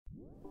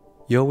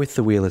You're with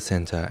the Wheeler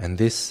Centre, and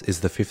this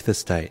is The Fifth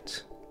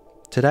Estate.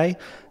 Today,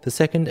 the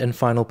second and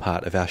final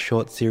part of our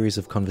short series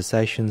of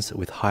conversations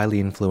with highly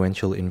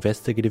influential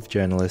investigative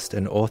journalist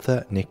and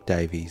author Nick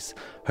Davies,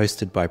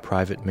 hosted by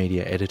Private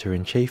Media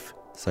Editor-in-Chief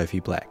Sophie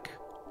Black.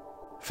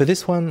 For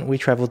this one, we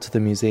travelled to the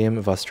Museum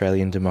of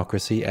Australian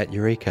Democracy at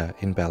Eureka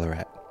in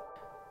Ballarat.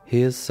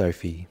 Here's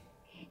Sophie.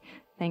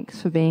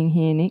 Thanks for being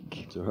here,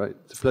 Nick. It's all right.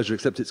 It's a pleasure,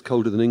 except it's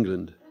colder than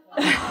England.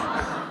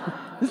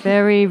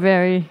 Very,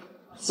 very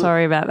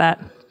sorry about that.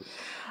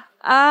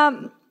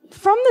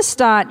 From the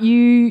start,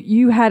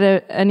 you had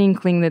an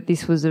inkling that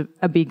this was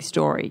a big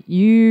story.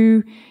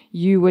 You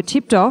were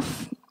tipped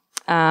off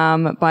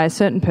by a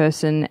certain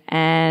person,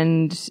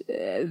 and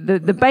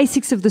the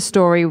basics of the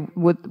story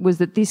was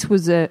that this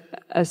was a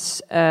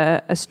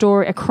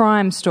story, a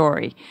crime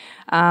story,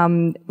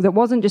 that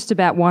wasn't just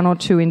about one or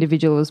two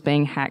individuals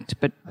being hacked,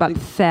 but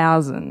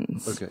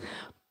thousands. Okay.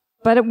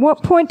 But at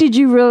what point did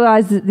you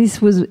realise that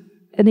this was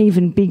an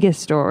even bigger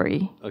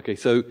story? Okay,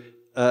 so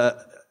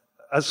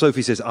as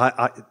Sophie says,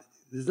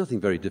 there's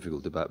nothing very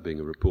difficult about being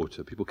a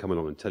reporter. People come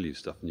along and tell you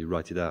stuff and you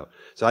write it out.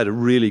 So I had a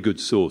really good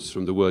source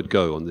from the word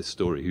go on this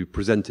story who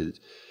presented it.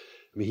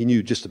 I mean, he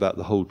knew just about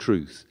the whole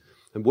truth.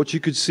 And what you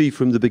could see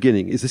from the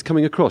beginning, is this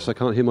coming across? I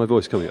can't hear my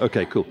voice coming.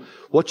 Okay, cool.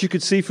 What you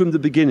could see from the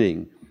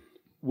beginning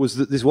was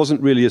that this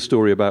wasn't really a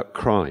story about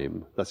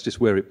crime. That's just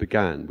where it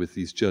began, with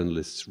these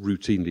journalists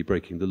routinely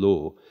breaking the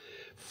law.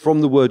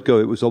 From the word go,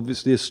 it was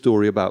obviously a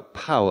story about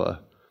power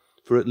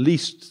for at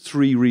least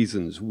three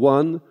reasons.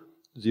 One,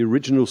 the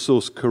original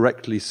source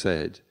correctly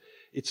said,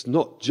 it's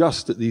not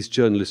just that these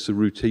journalists are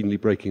routinely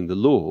breaking the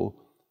law,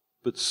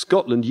 but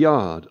Scotland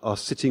Yard are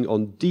sitting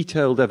on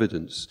detailed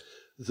evidence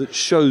that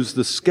shows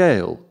the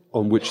scale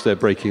on which they're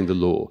breaking the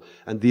law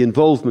and the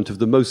involvement of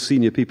the most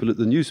senior people at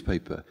the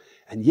newspaper.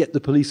 And yet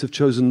the police have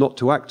chosen not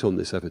to act on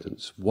this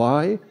evidence.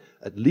 Why?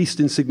 At least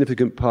in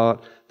significant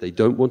part, they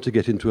don't want to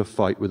get into a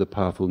fight with a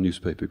powerful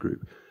newspaper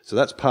group. So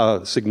that's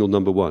power signal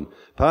number one.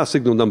 Power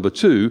signal number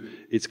two,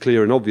 it's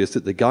clear and obvious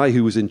that the guy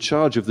who was in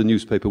charge of the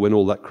newspaper when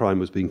all that crime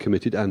was being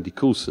committed, Andy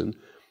Coulson,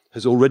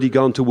 has already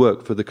gone to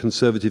work for the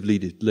Conservative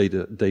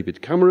leader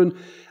David Cameron,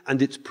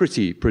 and it's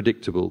pretty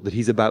predictable that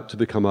he's about to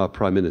become our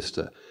Prime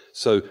Minister.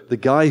 So the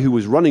guy who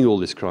was running all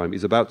this crime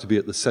is about to be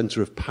at the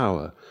centre of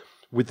power,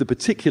 with the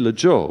particular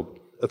job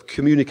of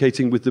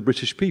communicating with the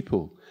British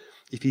people.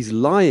 If he's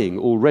lying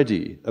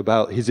already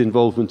about his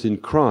involvement in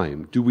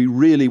crime, do we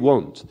really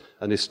want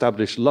an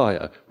established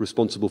liar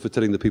responsible for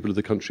telling the people of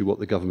the country what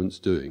the government's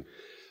doing?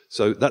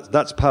 So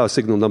that's power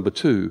signal number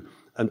two.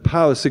 And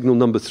power signal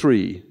number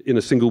three, in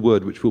a single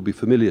word which will be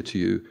familiar to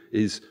you,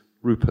 is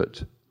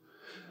Rupert.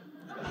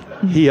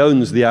 He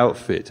owns the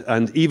outfit.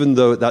 And even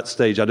though at that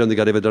stage I don't think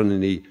I'd ever done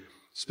any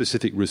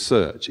specific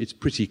research, it's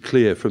pretty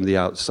clear from the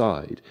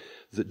outside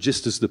that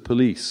just as the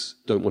police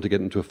don't want to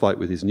get into a fight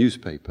with his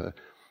newspaper,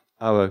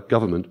 our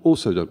government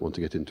also don't want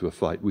to get into a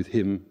fight with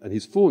him and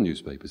his four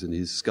newspapers and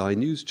his Sky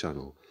News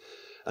channel.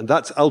 And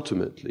that's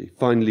ultimately,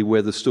 finally,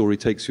 where the story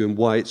takes you and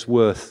why it's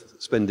worth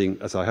spending,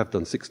 as I have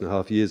done,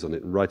 6.5 years on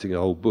it and writing a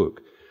whole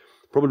book.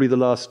 Probably the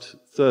last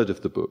third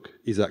of the book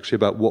is actually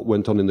about what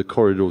went on in the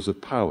corridors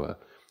of power,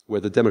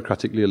 where the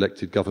democratically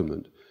elected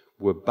government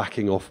were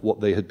backing off what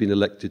they had been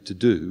elected to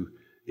do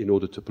in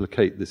order to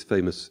placate this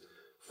famous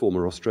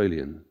former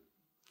Australian.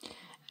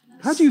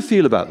 How do you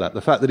feel about that,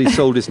 the fact that he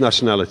sold his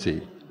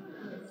nationality?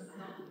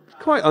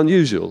 Quite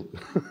unusual.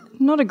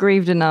 Not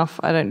aggrieved enough,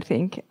 I don't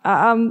think.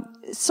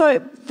 So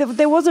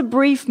there was a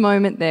brief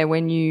moment there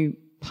when you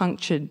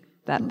punctured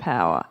that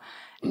power.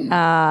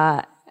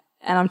 And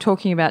I'm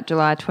talking about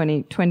July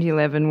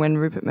 2011 when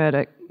Rupert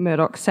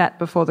Murdoch sat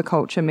before the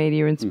Culture,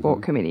 Media and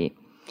Sport Committee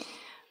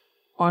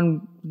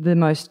on the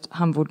most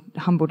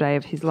humble day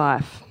of his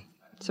life,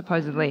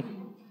 supposedly.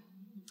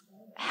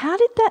 How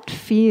did that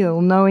feel,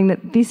 knowing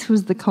that this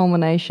was the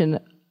culmination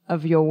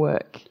of your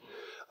work?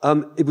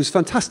 It was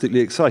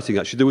fantastically exciting,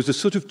 actually. There was a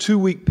sort of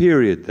 2-week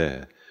period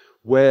there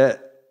where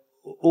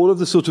all of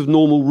the sort of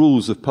normal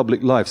rules of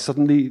public life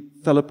suddenly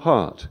fell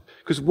apart.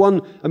 Because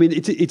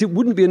it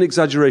wouldn't be an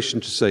exaggeration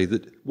to say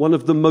that one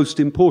of the most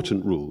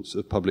important rules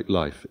of public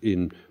life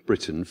in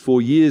Britain for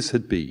years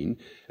had been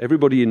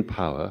everybody in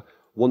power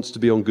wants to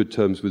be on good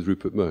terms with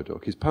Rupert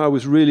Murdoch. His power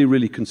was really,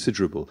 really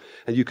considerable.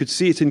 And you could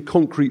see it in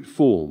concrete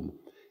form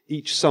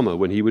each summer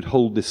when he would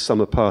hold this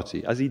summer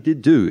party, as he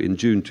did do in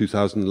June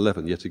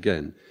 2011 yet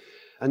again,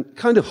 and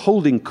kind of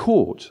holding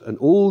court, and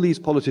all these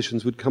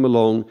politicians would come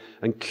along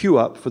and queue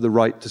up for the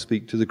right to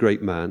speak to the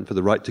great man, for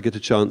the right to get a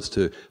chance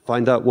to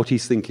find out what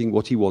he's thinking,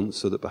 what he wants,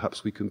 so that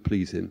perhaps we can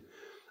please him.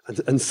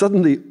 And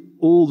suddenly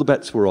all the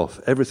bets were off,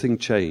 everything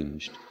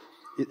changed.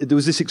 There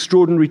was this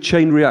extraordinary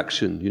chain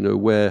reaction,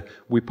 where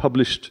we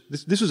published,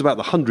 this was about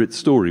the 100th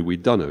story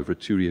we'd done over a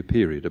 2-year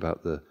period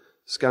about the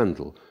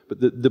scandal, but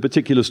the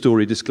particular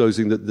story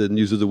disclosing that the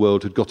News of the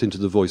World had got into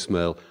the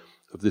voicemail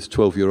of this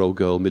 12-year-old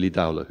girl, Millie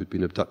Dowler, who'd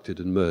been abducted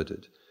and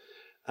murdered.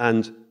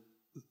 And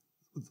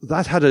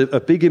that had a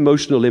big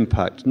emotional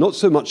impact, not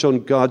so much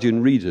on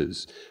Guardian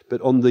readers,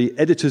 but on the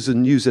editors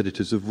and news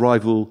editors of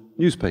rival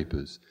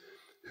newspapers,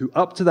 who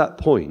up to that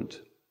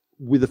point,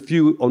 with a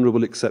few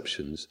honourable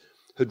exceptions,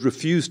 had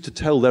refused to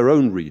tell their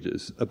own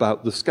readers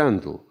about the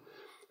scandal.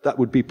 That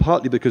would be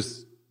partly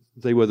because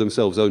they were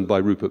themselves owned by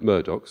Rupert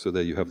Murdoch, so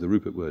there you have the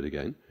Rupert word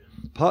again,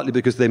 partly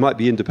because they might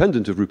be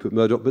independent of Rupert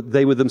Murdoch, but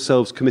they were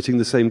themselves committing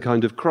the same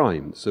kind of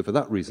crimes. So for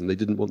that reason, they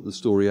didn't want the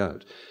story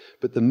out.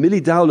 But the Millie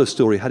Dowler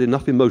story had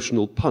enough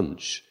emotional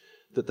punch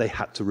that they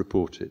had to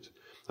report it.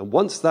 And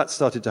once that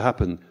started to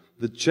happen,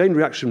 the chain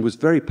reaction was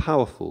very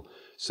powerful.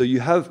 So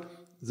you have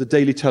the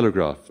Daily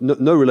Telegraph,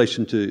 no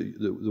relation to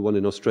the one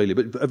in Australia,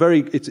 but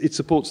it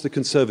supports the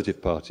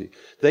Conservative Party.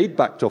 They'd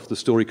backed off the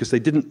story because they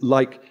didn't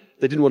want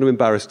to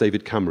embarrass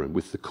David Cameron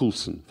with the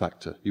Coulson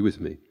factor. You with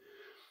me?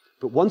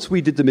 But once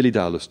we did the Millie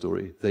Dowler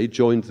story, they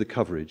joined the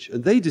coverage,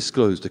 and they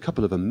disclosed a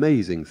couple of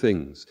amazing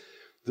things.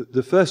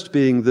 The first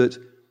being that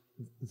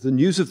the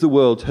News of the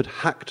World had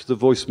hacked the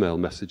voicemail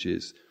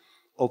messages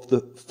of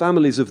the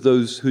families of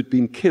those who'd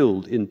been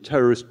killed in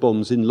terrorist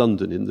bombs in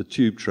London in the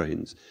tube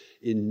trains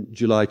in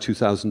July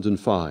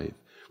 2005,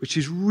 which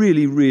is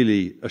really,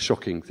 really a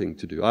shocking thing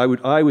to do. I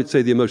would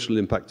say the emotional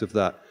impact of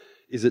that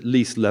is at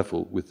least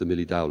level with the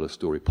Millie Dowler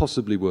story,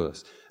 possibly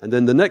worse. And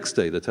then the next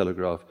day, the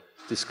Telegraph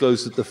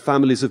disclosed that the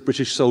families of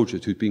British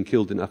soldiers who'd been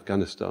killed in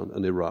Afghanistan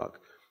and Iraq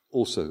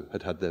also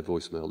had their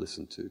voicemail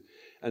listened to.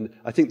 And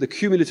I think the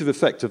cumulative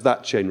effect of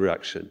that chain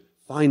reaction,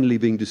 finally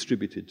being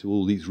distributed to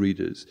all these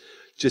readers,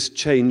 just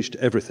changed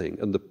everything.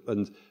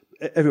 And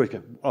everyone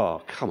going,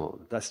 oh, come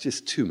on, that's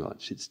just too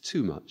much. It's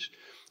too much.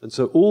 And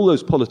so all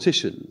those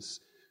politicians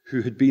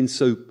who had been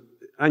so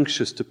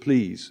anxious to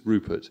please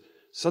Rupert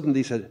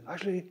suddenly said,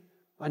 actually,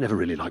 I never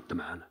really liked the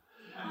man.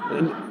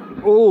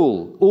 And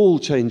all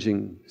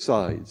changing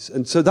sides.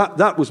 And so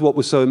that was what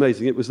was so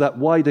amazing. It was that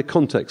wider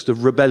context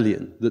of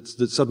rebellion that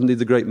suddenly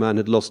the great man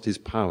had lost his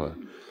power.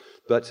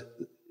 But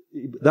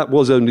that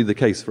was only the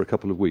case for a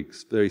couple of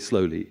weeks. Very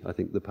slowly, I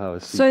think the power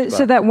seeped back.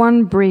 So that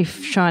one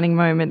brief shining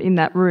moment in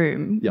that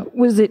room, yeah.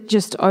 Was it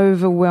just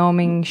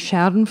overwhelming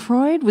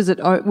schadenfreude?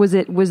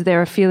 Was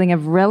there a feeling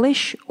of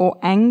relish or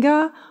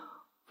anger?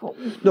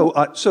 No,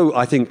 I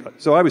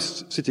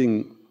was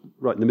sitting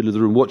right in the middle of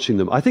the room watching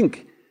them. I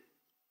think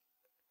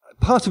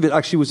part of it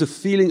actually was a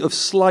feeling of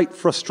slight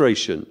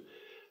frustration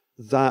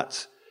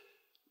that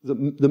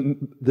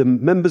the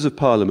members of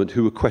Parliament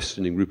who were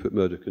questioning Rupert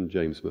Murdoch and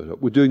James Murdoch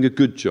were doing a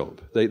good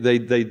job.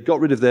 They got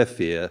rid of their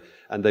fear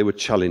and they were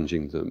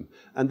challenging them.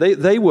 And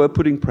they were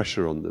putting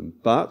pressure on them.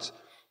 But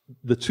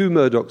the two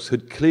Murdochs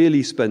had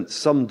clearly spent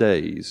some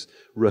days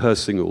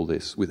rehearsing all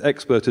this with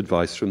expert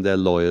advice from their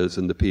lawyers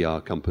and the PR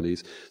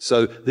companies.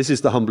 So this is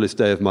the humblest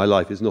day of my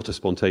life is not a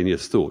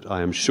spontaneous thought.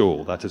 I am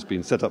sure that has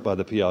been set up by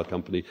the PR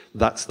company.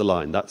 That's the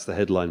line. That's the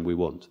headline we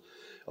want.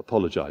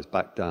 Apologise,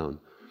 back down.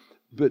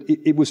 But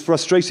it was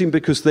frustrating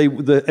because the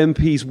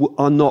MPs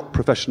are not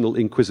professional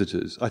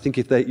inquisitors. I think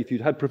if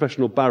you'd had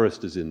professional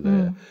barristers in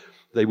there,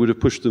 they would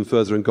have pushed them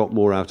further and got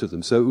more out of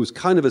them. So it was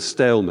kind of a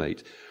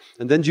stalemate.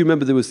 And then do you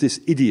remember there was this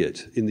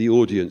idiot in the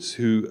audience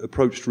who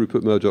approached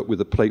Rupert Murdoch with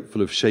a plate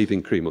full of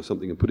shaving cream or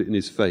something and put it in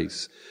his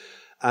face?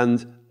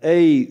 And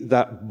A,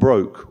 that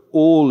broke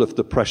all of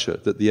the pressure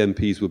that the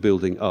MPs were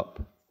building up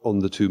on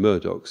the two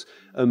Murdochs.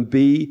 And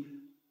B,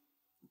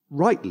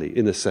 rightly,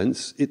 in a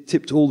sense, it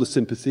tipped all the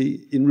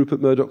sympathy in Rupert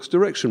Murdoch's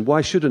direction.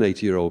 Why should an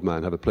 80-year-old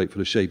man have a plate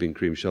full of shaving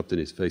cream shoved in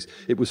his face?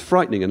 It was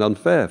frightening and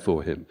unfair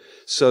for him.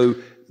 So,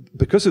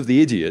 because of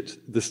the idiot,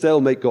 the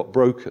stalemate got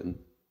broken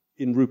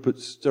in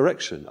Rupert's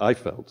direction, I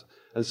felt.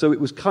 And so it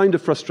was kind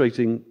of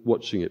frustrating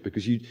watching it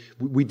because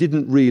we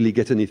didn't really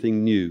get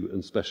anything new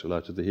and special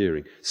out of the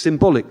hearing.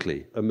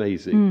 Symbolically,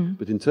 amazing,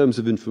 but in terms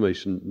of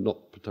information,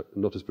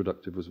 not as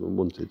productive as one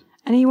wanted.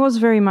 And he was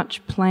very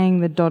much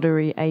playing the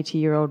doddery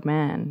 80-year-old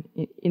man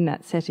in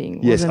that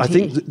setting, yes, wasn't I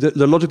think that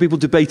a lot of people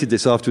debated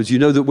this afterwards. You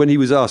know that when he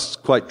was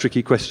asked quite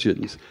tricky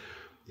questions,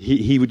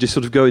 he would just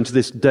sort of go into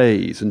this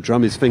daze and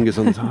drum his fingers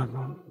on the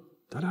time.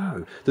 I don't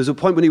know. There's a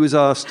point when he was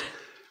asked,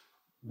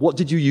 what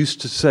did you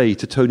used to say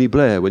to Tony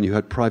Blair when you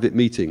had private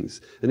meetings?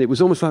 And it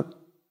was almost like,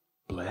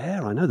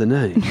 Blair? I know the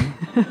name.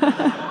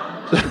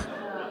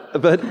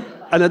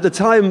 And at the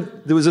time,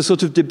 there was a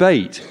sort of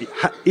debate.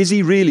 Is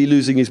he really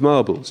losing his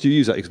marbles? Do you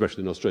use that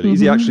expression in Australia? Mm-hmm.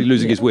 Is he actually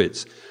losing his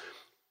wits?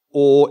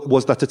 Or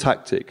was that a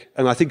tactic?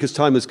 And I think as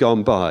time has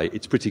gone by,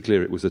 it's pretty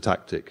clear it was a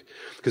tactic.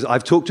 Because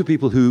I've talked to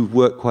people who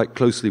work quite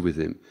closely with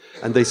him,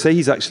 and they say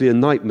he's actually a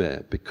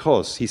nightmare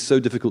because he's so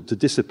difficult to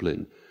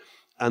discipline.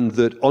 And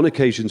that on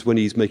occasions when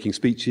he's making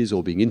speeches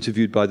or being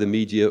interviewed by the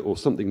media or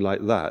something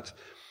like that,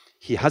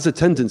 he has a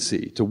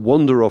tendency to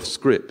wander off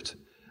script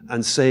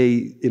and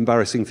say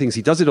embarrassing things.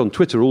 He does it on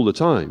Twitter all the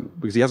time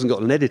because he hasn't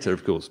got an editor,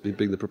 of course,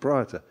 being the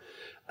proprietor.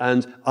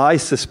 And I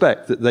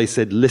suspect that they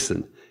said,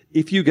 listen,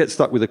 if you get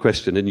stuck with a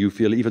question and you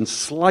feel even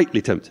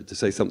slightly tempted to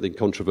say something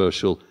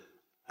controversial,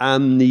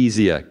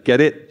 amnesia.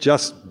 Get it?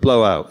 Just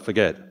blow out.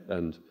 Forget.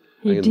 And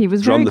he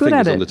was drum very the good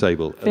fingers at it. on the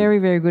table. Very,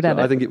 very good at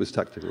it. I think it was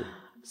tactical.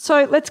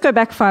 So let's go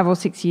back 5 or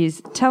 6 years.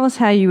 Tell us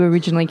how you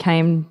originally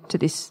came to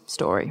this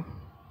story.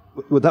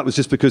 Well, that was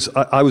just because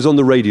I was on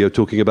the radio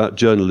talking about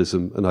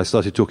journalism, and I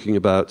started talking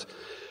about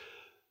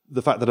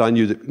the fact that I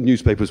knew that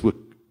newspapers were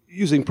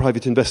using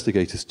private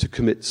investigators to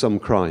commit some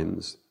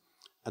crimes.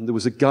 And there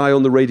was a guy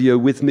on the radio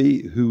with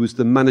me who was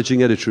the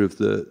managing editor of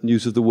the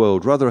News of the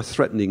World, rather a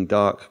threatening,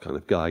 dark kind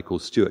of guy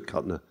called Stuart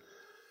Kuttner.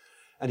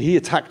 And he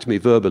attacked me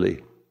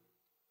verbally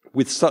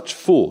with such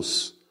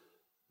force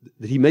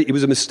that it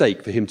was a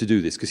mistake for him to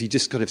do this, because he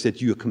just kind of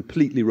said, "You're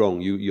completely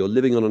wrong. You're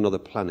living on another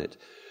planet."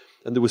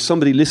 And there was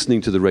somebody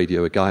listening to the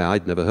radio, a guy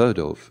I'd never heard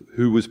of,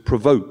 who was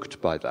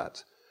provoked by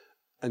that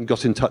and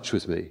got in touch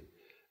with me.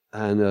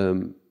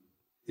 And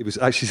it was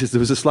actually, says there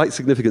was a slight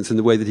significance in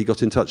the way that he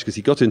got in touch, because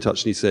he got in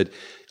touch and he said,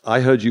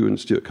 "I heard you and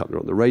Stuart Kuttner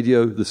on the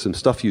radio. There's some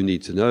stuff you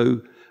need to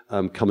know.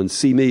 Come and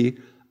see me.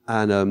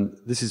 And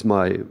this is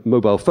my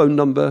mobile phone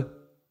number,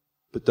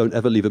 but don't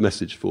ever leave a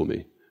message for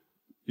me."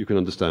 You can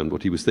understand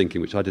what he was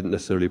thinking, which I didn't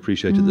necessarily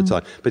appreciate at the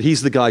time. But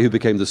he's the guy who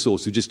became the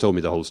source, who just told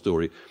me the whole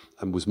story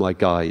and was my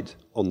guide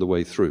on the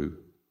way through.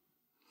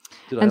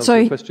 Did I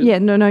answer the question? Yeah,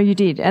 no, you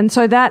did. And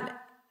so that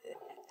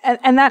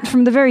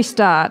from the very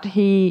start,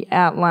 he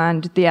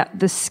outlined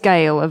the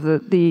scale of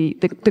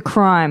the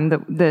crime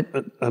that.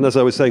 And as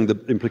I was saying, the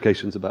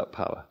implications about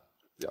power.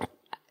 Yeah.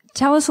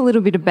 Tell us a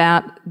little bit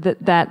about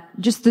that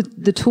just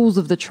the tools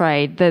of the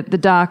trade, the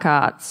dark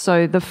arts.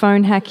 So the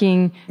phone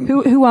hacking.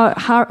 Who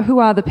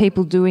are the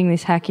people doing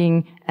this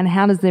hacking, and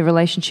how does their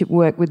relationship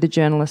work with the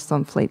journalists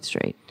on Fleet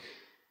Street?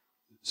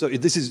 So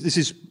this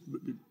is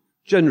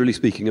generally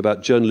speaking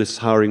about journalists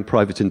hiring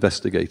private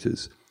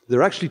investigators. There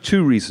are actually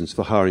two reasons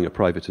for hiring a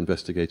private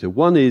investigator.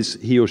 One is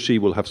he or she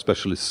will have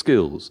specialist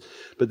skills,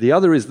 but the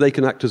other is they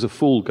can act as a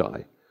fall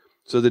guy,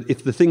 so that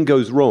if the thing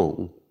goes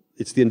wrong,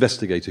 it's the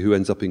investigator who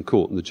ends up in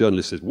court, and the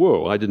journalist says,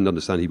 "Whoa, I didn't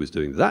understand he was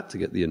doing that to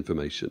get the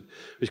information,"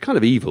 which is kind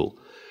of evil.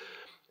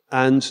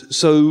 And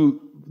so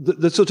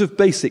the sort of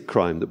basic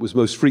crime that was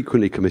most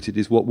frequently committed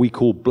is what we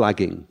call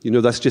blagging. You know,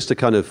 that's just a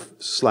kind of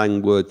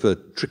slang word for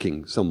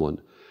tricking someone.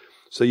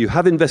 So you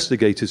have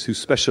investigators who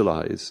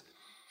specialize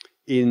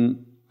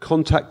in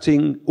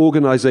contacting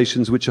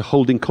organizations which are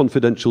holding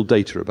confidential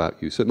data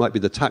about you. So it might be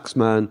the tax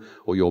man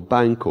or your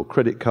bank or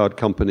credit card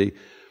company.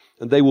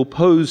 And they will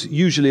pose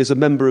usually as a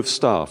member of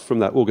staff from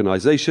that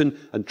organization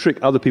and trick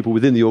other people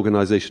within the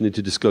organization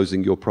into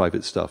disclosing your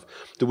private stuff.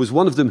 There was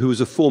one of them who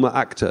was a former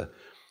actor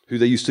who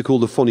they used to call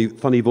the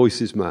funny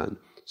voices man.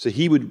 So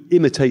he would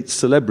imitate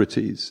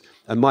celebrities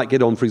and might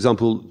get on, for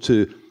example,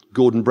 to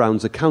Gordon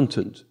Brown's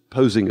accountant,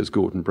 posing as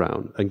Gordon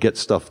Brown, and get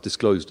stuff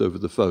disclosed over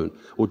the phone.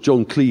 Or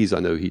John Cleese, I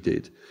know he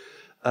did.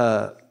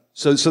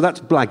 So that's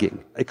blagging,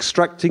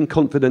 extracting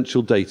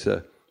confidential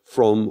data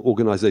from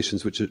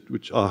organizations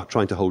which are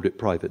trying to hold it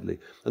privately.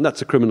 And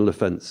that's a criminal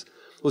offense.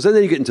 Well,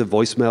 then you get into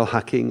voicemail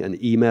hacking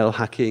and email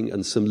hacking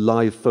and some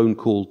live phone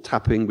call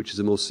tapping, which is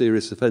a more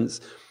serious offense,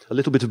 a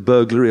little bit of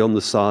burglary on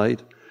the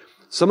side.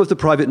 Some of the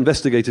private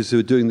investigators who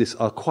are doing this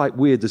are quite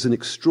weird. There's an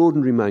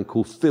extraordinary man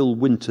called Phil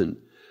Winton,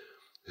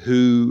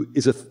 who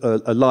is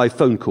a live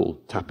phone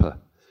call tapper.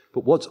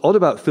 But what's odd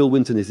about Phil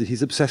Winton is that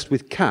he's obsessed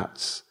with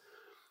cats.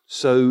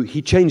 So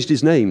he changed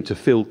his name to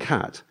Phil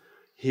Cat.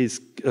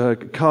 His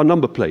car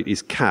number plate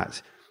is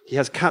Cat. He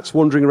has cats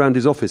wandering around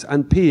his office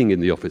and peeing in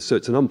the office, so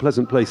it's an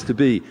unpleasant place to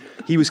be.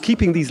 He was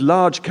keeping these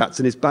large cats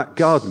in his back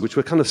garden, which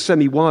were kind of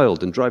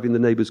semi-wild and driving the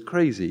neighbours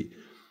crazy.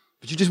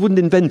 But you just wouldn't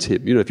invent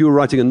him. You know, if you were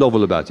writing a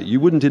novel about it, you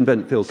wouldn't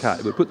invent Phil Cat.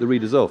 It would put the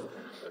readers off.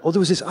 Or there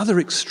was this other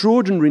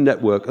extraordinary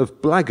network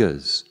of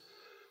blaggers.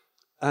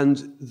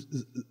 And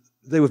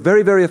they were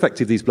very, very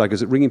effective, these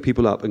blaggers, at ringing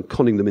people up and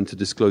conning them into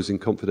disclosing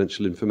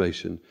confidential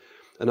information.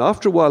 And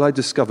after a while, I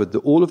discovered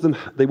that all of them,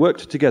 they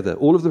worked together.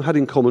 All of them had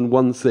in common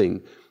one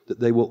thing, that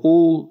they were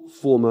all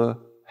former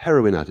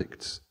heroin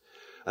addicts.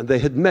 And they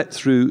had met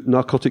through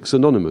Narcotics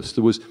Anonymous.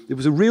 It was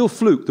a real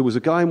fluke. There was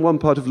a guy in one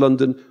part of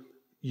London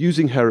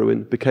using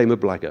heroin, became a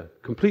blagger.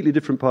 Completely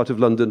different part of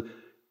London,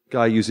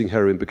 guy using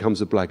heroin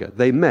becomes a blagger.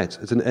 They met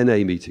at an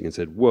NA meeting and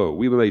said, "Whoa,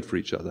 we were made for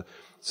each other."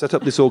 Set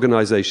up this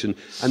organization,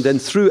 and then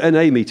through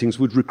NA meetings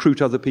would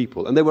recruit other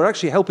people. And they were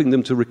actually helping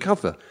them to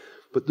recover.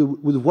 But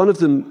one of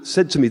them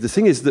said to me, the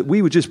thing is that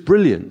we were just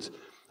brilliant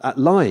at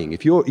lying.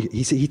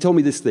 He told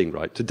me this thing,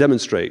 right, to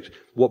demonstrate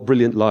what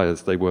brilliant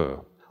liars they were.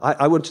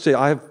 I want to say,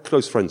 I have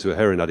close friends who are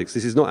heroin addicts.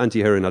 This is not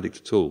anti-heroin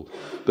addict at all.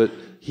 But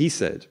he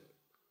said,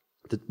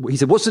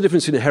 what's the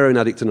difference between a heroin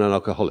addict and an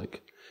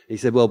alcoholic? He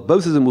said, well,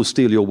 both of them will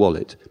steal your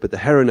wallet, but the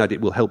heroin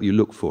addict will help you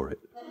look for it.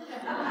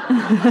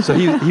 So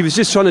he was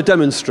just trying to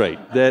demonstrate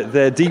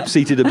their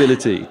deep-seated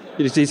ability.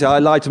 He said, I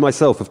lied to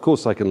myself. Of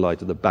course I can lie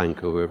to the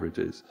bank or whoever it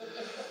is.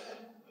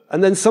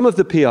 And then some of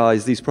the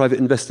PIs, these private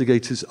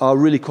investigators, are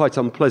really quite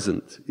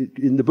unpleasant.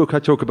 In the book I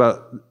talk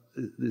about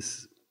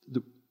this.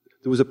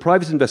 There was a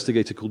private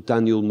investigator called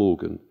Daniel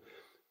Morgan.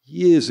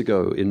 Years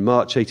ago, in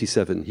March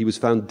 1987, he was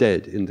found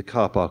dead in the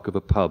car park of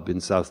a pub in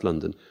South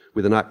London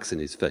with an axe in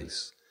his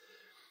face.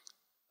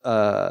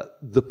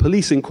 The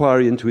police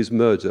inquiry into his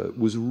murder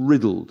was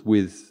riddled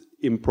with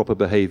improper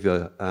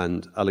behaviour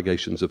and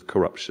allegations of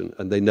corruption,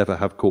 and they never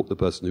have caught the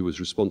person who was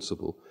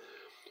responsible.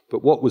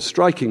 But what was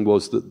striking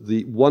was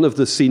that one of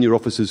the senior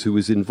officers who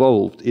was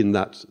involved in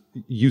that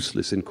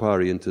useless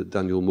inquiry into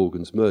Daniel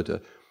Morgan's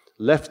murder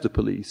left the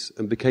police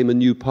and became a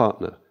new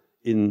partner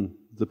in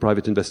the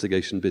private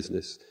investigation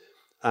business.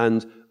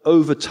 And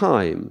over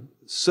time,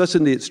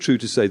 certainly it's true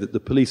to say that the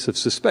police have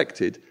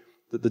suspected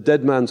that the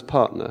dead man's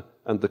partner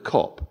and the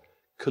cop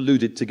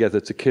colluded together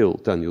to kill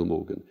Daniel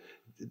Morgan.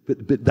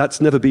 But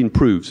that's never been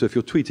proved. So if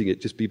you're tweeting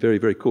it, just be very,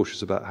 very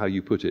cautious about how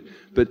you put it.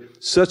 But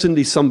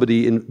certainly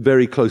somebody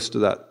very close to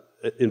that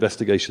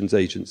investigations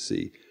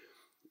agency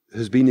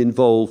has been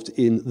involved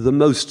in the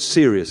most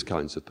serious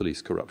kinds of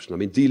police corruption. I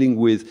mean, dealing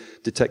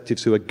with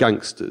detectives who are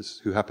gangsters,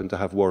 who happen to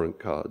have warrant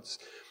cards,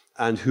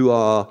 and who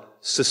are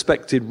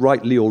suspected,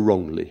 rightly or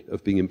wrongly,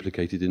 of being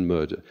implicated in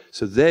murder.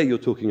 So there you're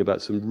talking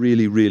about some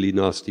really, really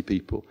nasty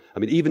people. I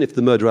mean, even if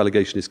the murder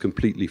allegation is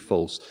completely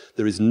false,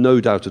 there is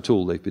no doubt at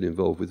all they've been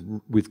involved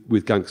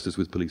with gangsters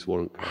with police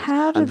warrant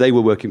cards. And they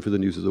were working for the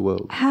News of the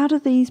World. How do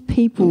these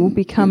people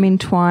become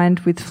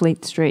entwined with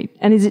Fleet Street?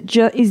 And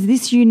is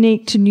this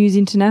unique to News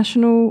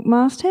International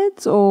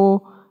mastheads,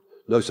 or...?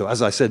 No, so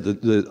as I said,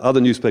 the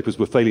other newspapers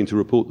were failing to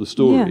report the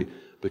story. Yeah.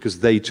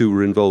 Because they too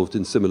were involved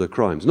in similar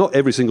crimes. Not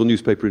every single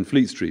newspaper in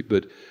Fleet Street,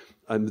 but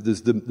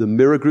there's the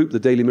Mirror Group, the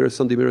Daily Mirror,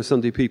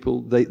 Sunday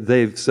people.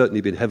 They've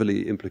certainly been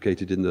heavily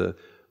implicated in the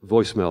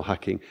voicemail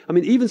hacking. I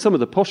mean, even some of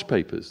the posh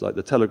papers, like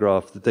the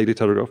Telegraph, the Daily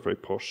Telegraph, very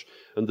posh,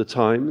 and the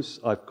Times,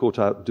 I've caught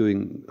out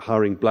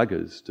hiring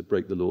blaggers to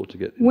break the law to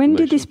get information. When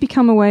did this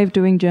become a way of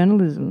doing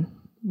journalism?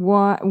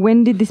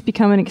 When did this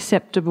become an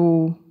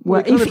acceptable,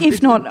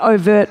 if not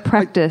overt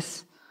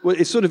practice? Well,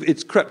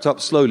 it's crept up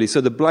slowly. So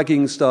the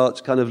blagging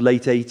starts kind of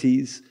late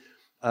 80s.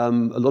 A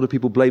lot of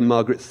people blame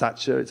Margaret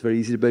Thatcher. It's very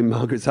easy to blame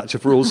Margaret Thatcher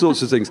for all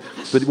sorts of things.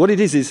 But what it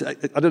is I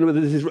don't know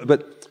whether this is right,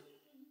 but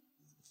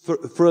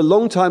for a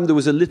long time there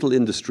was a little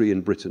industry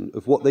in Britain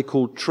of what they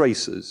called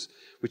tracers,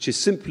 which is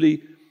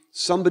simply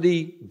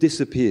somebody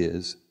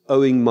disappears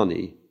owing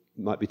money.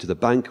 It might be to the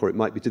bank or it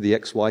might be to the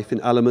ex-wife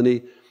in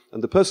alimony.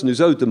 And the person who's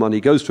owed the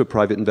money goes to a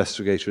private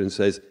investigator and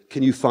says,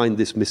 can you find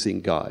this missing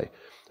guy?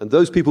 And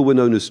those people were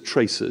known as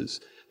tracers.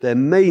 Their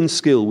main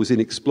skill was in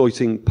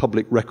exploiting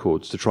public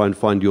records to try and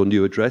find your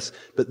new address.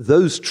 But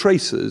those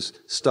tracers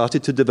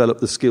started to develop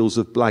the skills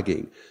of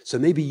blagging. So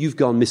maybe you've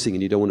gone missing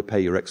and you don't want to pay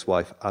your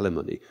ex-wife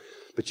alimony,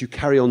 but you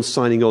carry on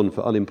signing on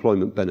for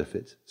unemployment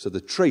benefit. So the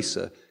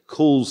tracer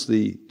calls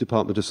the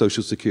Department of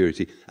Social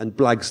Security and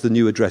blags the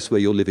new address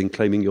where you're living,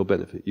 claiming your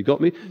benefit. You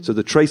got me? So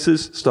the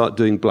tracers start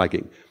doing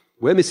blagging.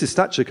 Where Mrs.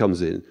 Thatcher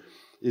comes in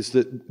is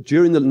that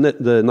during the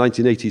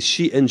 1980s,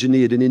 she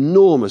engineered an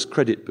enormous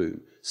credit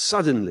boom.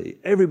 Suddenly,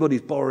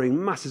 everybody's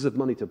borrowing masses of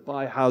money to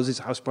buy houses.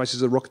 House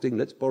prices are rocketing.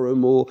 Let's borrow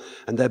more.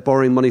 And they're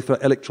borrowing money for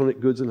electronic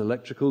goods and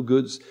electrical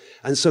goods.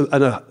 And so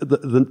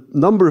the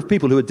number of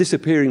people who are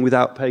disappearing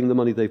without paying the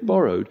money they've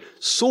borrowed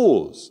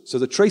soars. So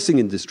the tracing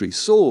industry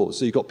soars.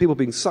 So you've got people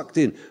being sucked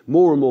in,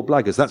 more and more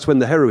blaggers. That's when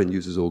the heroin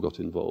users all got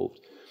involved.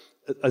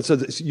 And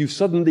so you've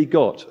suddenly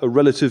got a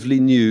relatively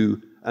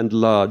new and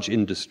large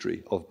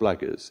industry of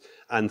blaggers.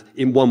 And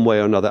in one way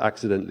or another,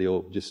 accidentally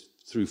or just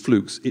through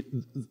flukes,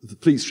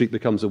 Fleet Street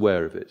becomes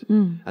aware of it.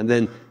 And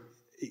then,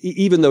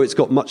 even though it's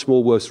got much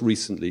more worse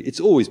recently, it's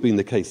always been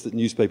the case that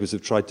newspapers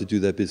have tried to do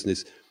their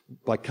business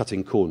by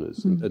cutting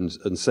corners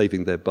and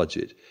saving their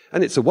budget.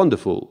 And it's a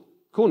wonderful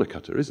corner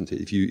cutter, isn't it?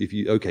 If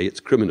you okay,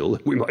 it's criminal,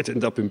 we might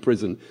end up in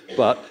prison,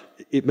 but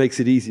it makes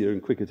it easier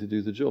and quicker to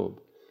do the job.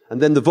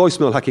 And then the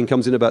voicemail hacking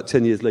comes in about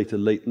 10 years later,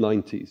 late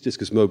 90s, just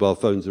because mobile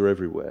phones are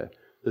everywhere.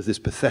 There's this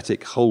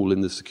pathetic hole in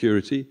the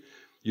security,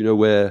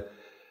 where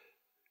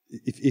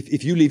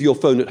if you leave your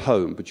phone at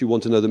home, but you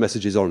want to know the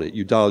messages on it,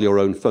 you dial your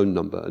own phone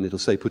number, and it'll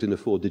say put in a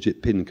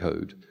 4-digit PIN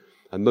code.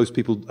 And most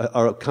people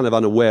are kind of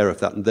unaware of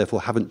that, and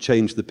therefore haven't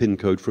changed the PIN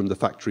code from the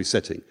factory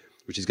setting,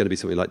 which is going to be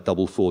something like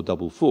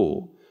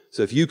 4444.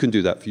 So if you can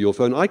do that for your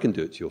phone, I can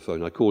do it to your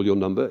phone. I call your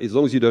number. As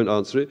long as you don't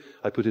answer it,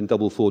 I put in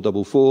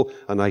 4444,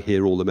 and I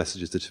hear all the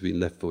messages that have been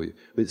left for you.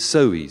 It's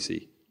so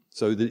easy.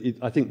 So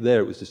I think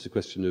there it was just a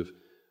question of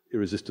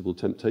irresistible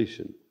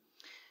temptation.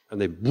 And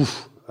they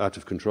out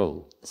of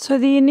control. So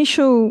the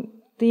initial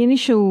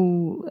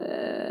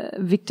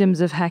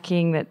victims of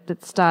hacking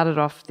that started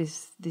off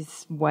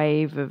this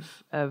wave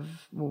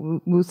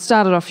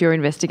started off your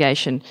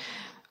investigation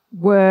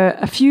were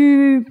a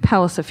few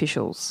palace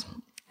officials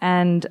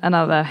and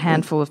another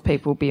handful of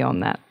people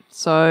beyond that.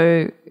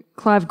 So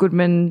Clive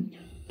Goodman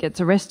gets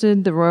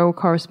arrested, the royal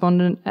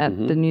correspondent at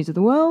the News of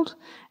the World,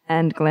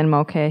 and Glenn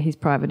Mulcair, his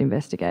private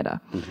investigator.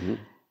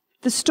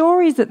 The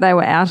stories that they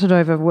were outed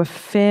over were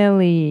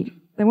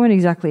they weren't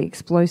exactly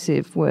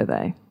explosive, were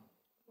they?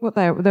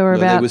 They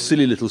were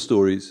silly little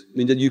stories. I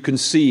mean, you can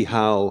see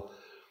how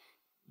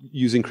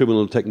using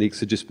criminal techniques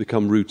had just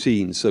become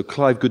routine. So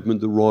Clive Goodman,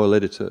 the royal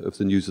editor of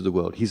the News of the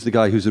World, he's the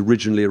guy who's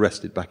originally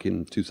arrested back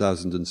in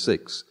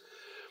 2006.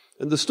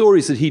 And the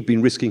stories that he'd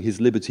been risking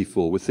his liberty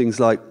for were things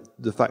like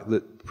the fact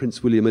that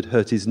Prince William had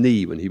hurt his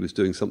knee when he was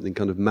doing something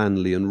kind of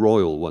manly and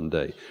royal one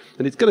day.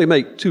 And it's going to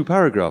make 2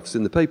 paragraphs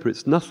in the paper.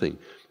 It's nothing.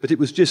 But it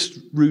was just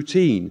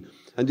routine.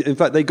 And in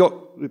fact, they got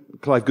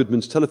Clive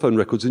Goodman's telephone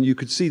records, and you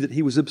could see that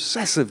he was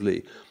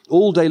obsessively,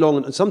 all day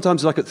long, and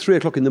sometimes like at 3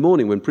 o'clock in the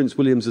morning when Prince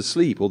William's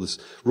asleep or the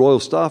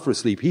royal staff are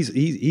asleep,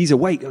 he's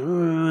awake.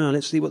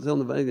 Let's see what's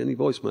on any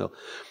voicemail.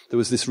 There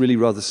was this really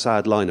rather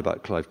sad line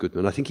about Clive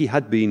Goodman. I think he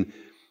had been,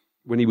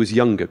 when he was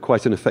younger,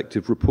 quite an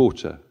effective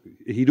reporter.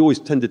 He'd always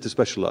tended to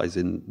specialise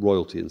in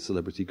royalty and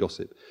celebrity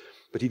gossip.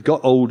 But he'd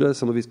got older,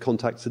 some of his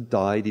contacts had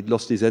died, he'd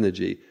lost his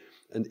energy.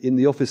 And in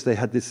the office they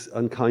had this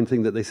unkind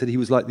thing that they said he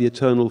was like the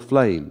eternal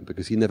flame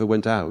because he never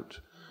went out.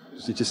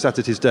 He just sat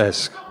at his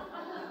desk.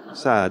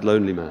 Sad,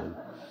 lonely man.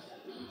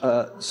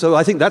 So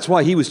I think that's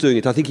why he was doing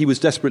it. I think he was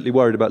desperately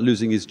worried about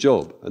losing his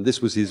job. And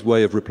this was his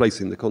way of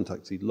replacing the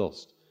contacts he'd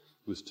lost,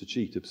 was to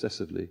cheat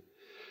obsessively.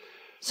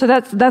 So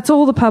that's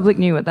all the public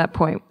knew at that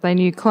point. They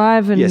knew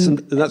Clive and... Yes, and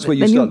that's where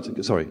you start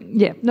to... Sorry.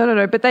 Yeah,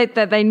 no. But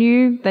they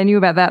knew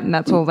about that, and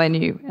that's all they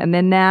knew. And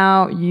then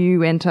now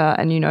you enter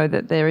and you know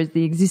that there is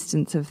the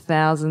existence of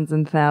thousands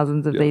and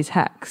thousands of these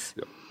hacks.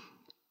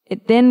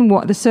 Yep.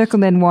 The circle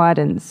then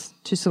widens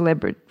to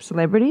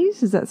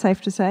celebrities. Is that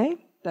safe to say?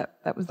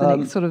 That was the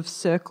next sort of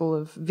circle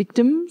of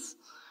victims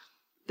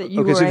that you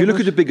were able... Okay, so if you look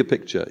at the bigger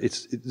picture,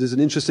 there's an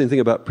interesting thing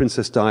about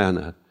Princess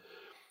Diana.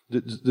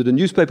 That a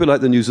newspaper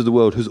like the News of the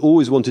World has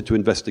always wanted to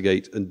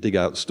investigate and dig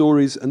out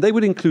stories, and they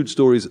would include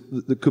stories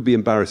that could be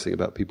embarrassing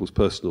about people's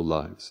personal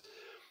lives.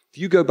 If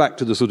you go back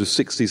to the sort of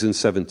 60s and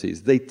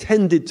 70s, they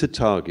tended to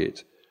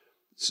target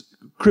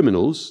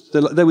criminals.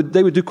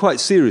 They would do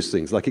quite serious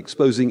things, like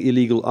exposing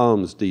illegal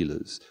arms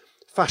dealers.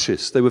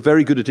 Fascists, they were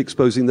very good at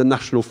exposing the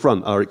National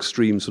Front, our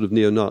extreme sort of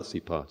neo-Nazi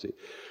party.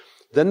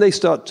 Then they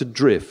start to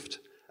drift,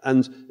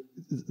 and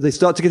they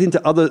start to get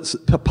into other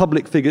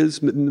public figures,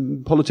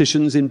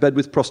 politicians in bed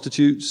with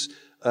prostitutes,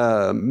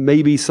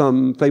 maybe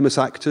some famous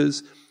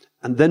actors,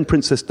 and then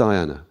Princess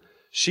Diana.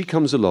 She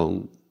comes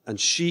along, and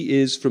she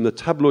is, from the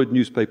tabloid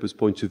newspaper's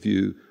point of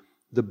view,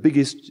 the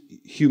biggest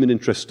human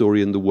interest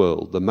story in the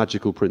world, the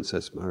magical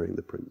princess marrying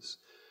the prince.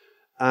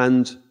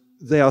 And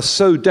they are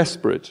so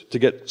desperate to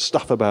get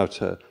stuff about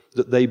her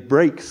that they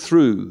break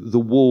through the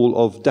wall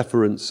of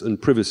deference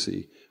and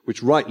privacy,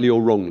 which rightly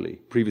or wrongly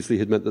previously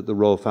had meant that the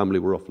royal family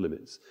were off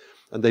limits.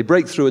 And they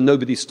break through and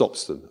nobody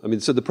stops them. I mean,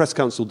 so the press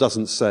council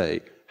doesn't say,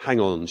 hang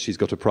on, she's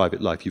got a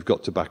private life, you've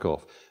got to back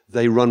off.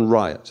 They run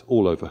riot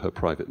all over her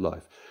private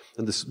life.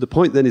 And the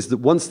point then is that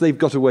once they've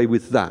got away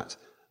with that,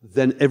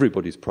 then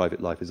everybody's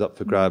private life is up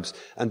for grabs,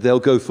 and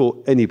they'll go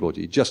for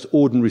anybody, just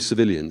ordinary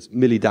civilians,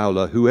 Millie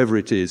Dowler, whoever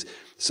it is.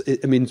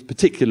 I mean,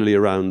 particularly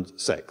around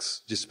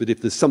sex. But if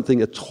there's something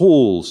at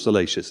all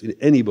salacious in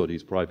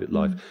anybody's private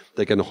life,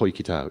 they're going to hoik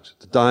it out.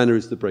 Diana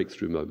is the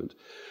breakthrough moment.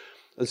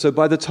 And so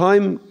by the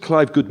time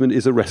Clive Goodman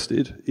is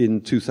arrested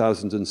in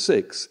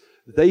 2006,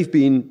 they've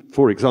been,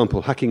 for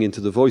example, hacking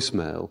into the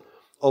voicemail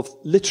of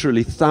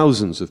literally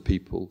thousands of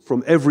people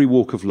from every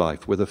walk of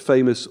life, whether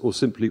famous or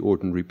simply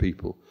ordinary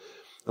people.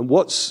 And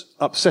what's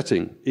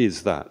upsetting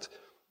is that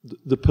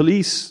the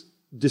police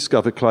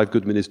discover Clive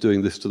Goodman is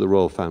doing this to the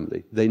royal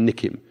family. They nick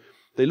him.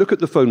 They look at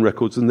the phone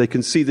records and they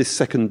can see this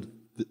second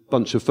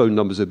bunch of phone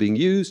numbers are being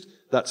used.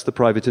 That's the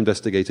private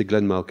investigator,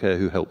 Glenn Malcare,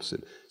 who helps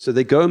him. So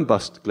they go and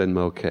bust Glenn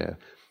Malcare.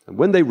 And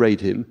when they raid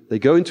him, they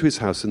go into his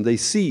house and they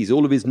seize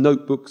all of his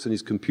notebooks and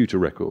his computer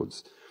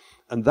records.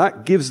 And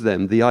that gives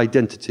them the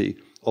identity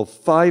of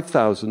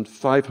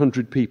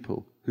 5,500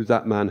 people who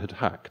that man had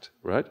hacked,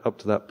 right, up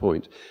to that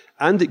point.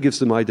 And it gives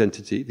them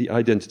the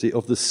identity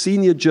of the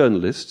senior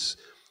journalists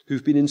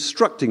who've been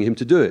instructing him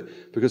to do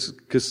it. Because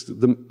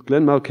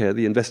Glenn Malcare,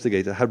 the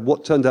investigator, had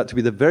what turned out to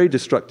be the very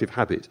destructive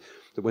habit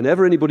that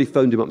whenever anybody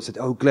phoned him up and said,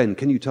 oh, Glenn,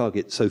 can you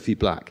target Sophie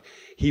Black?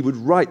 He would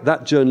write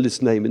that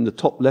journalist's name in the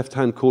top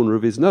left-hand corner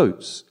of his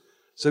notes.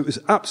 So it was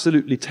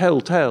absolutely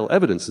telltale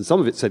evidence. And some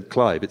of it said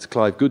Clive, it's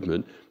Clive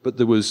Goodman, but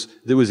there was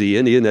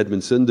Ian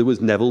Edmondson, there was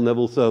Neville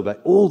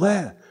Thurbeck, all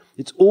there.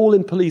 It's all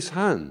in police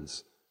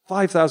hands.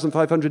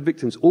 5,500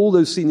 victims, all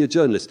those senior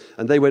journalists.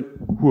 And they went,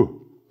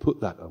 whew, put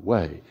that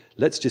away.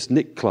 Let's just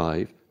nick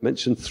Clive,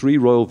 mention 3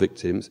 royal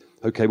victims.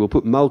 Okay, we'll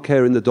put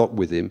Malcare in the dock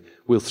with him.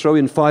 We'll throw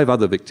in 5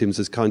 other victims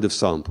as kind of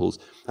samples.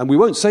 And we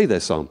won't say they're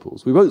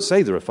samples. We won't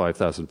say there are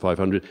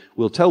 5,500.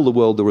 We'll tell the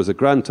world there was a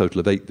grand total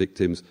of 8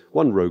 victims,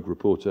 1 rogue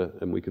reporter,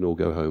 and we can all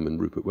go home and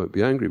Rupert won't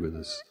be angry with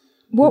us.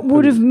 What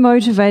would have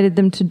motivated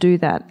them to do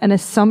that? An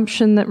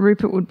assumption that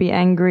Rupert would be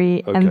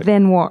angry, okay. And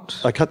then what?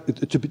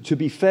 To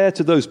be fair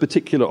to those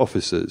particular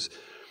officers,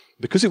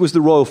 because it was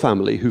the royal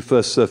family who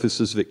first surfaced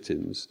as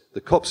victims,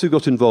 the cops who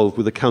got involved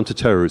were the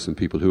counter-terrorism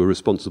people who were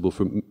responsible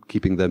for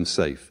keeping them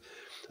safe.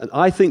 And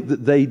I think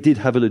that they did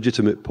have a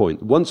legitimate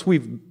point. Once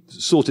we've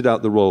sorted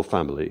out the royal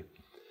family,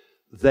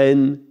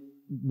 then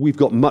we've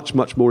got much,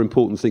 much more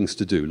important things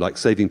to do, like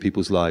saving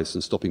people's lives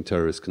and stopping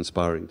terrorists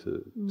conspiring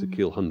to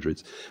kill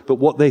hundreds. But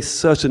what they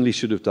certainly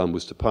should have done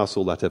was to pass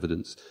all that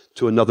evidence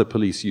to another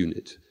police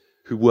unit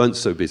who weren't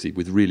so busy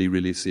with really,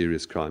 really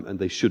serious crime, and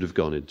they should have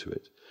gone into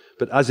it.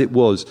 But as it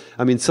was,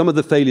 I mean, some of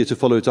the failure to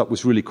follow it up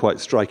was really quite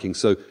striking.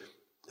 So,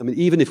 I mean,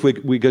 even if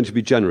we're going to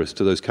be generous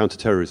to those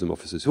counter-terrorism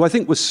officers, who I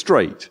think were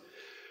straight,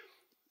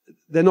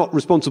 they're not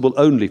responsible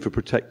only for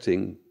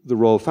protecting the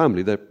royal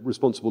family, they're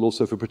responsible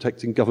also for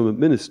protecting government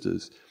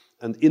ministers.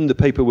 And in the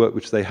paperwork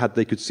which they had,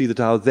 they could see that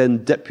our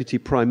then Deputy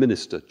Prime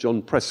Minister,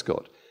 John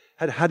Prescott,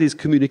 had had his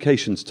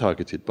communications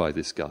targeted by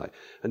this guy.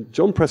 And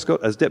John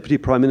Prescott, as Deputy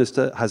Prime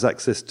Minister, has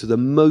access to the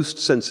most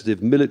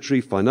sensitive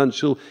military,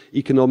 financial,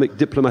 economic,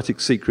 diplomatic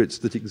secrets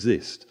that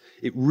exist.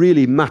 It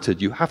really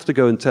mattered. You have to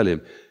go and tell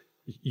him,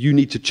 you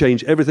need to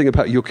change everything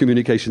about your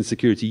communication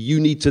security. You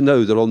need to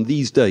know that on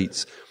these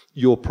dates,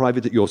 your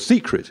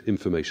secret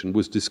information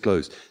was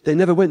disclosed. They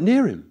never went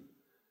near him.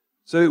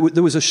 So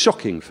there was a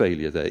shocking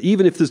failure there.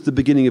 Even if there's the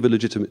beginning of a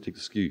legitimate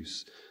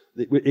excuse,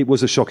 it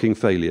was a shocking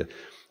failure.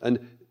 And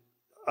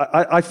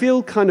I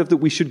feel kind of that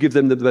we should give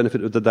them the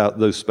benefit of the doubt,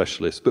 those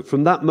specialists. But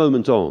from that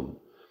moment on,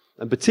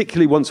 and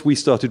particularly once we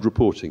started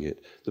reporting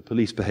it, the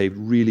police behaved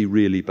really,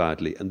 really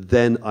badly. And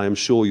then I am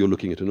sure you're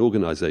looking at an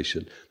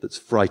organisation that's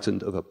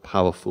frightened of a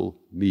powerful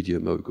media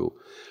mogul.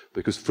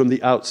 Because from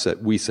the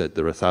outset, we said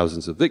there are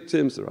thousands of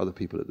victims, there are other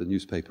people at the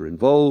newspaper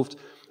involved,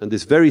 and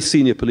this very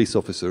senior police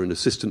officer and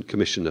assistant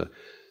commissioner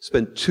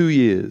spent 2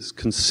 years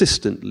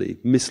consistently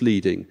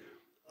misleading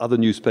other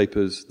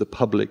newspapers, the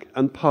public,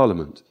 and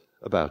Parliament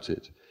about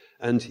it.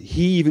 And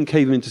he even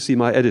came in to see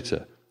my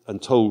editor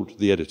and told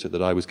the editor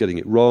that I was getting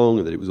it wrong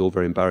and that it was all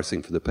very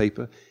embarrassing for the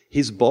paper.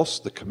 His boss,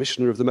 the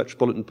Commissioner of the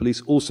Metropolitan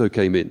Police, also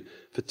came in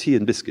for tea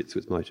and biscuits,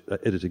 which my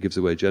editor gives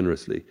away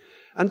generously,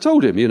 and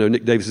told him,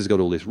 Nick Davies has got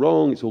all this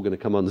wrong, it's all going to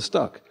come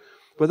unstuck.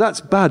 But that's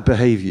bad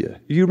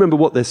behaviour. You remember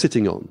what they're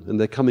sitting on, and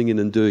they're coming in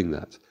and doing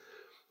that.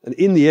 And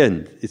in the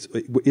end, it's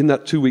in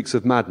that 2 weeks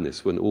of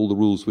madness when all the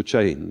rules were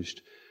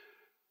changed,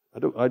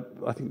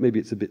 I think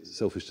maybe it's a bit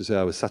selfish to say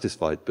I was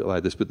satisfied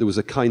by this, but there was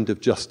a kind of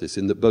justice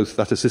in that both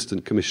that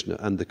assistant commissioner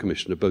and the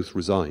commissioner both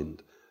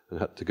resigned and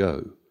had to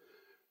go.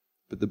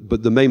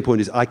 But the main point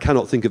is I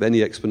cannot think of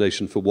any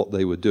explanation for what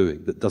they were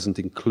doing that doesn't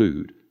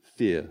include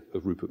fear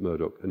of Rupert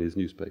Murdoch and his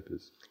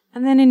newspapers.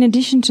 And then in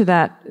addition to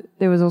that,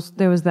 there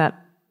was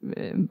that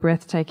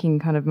breathtaking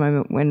kind of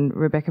moment when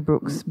Rebecca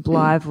Brooks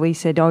blithely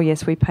said, oh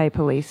yes, we pay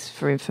police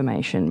for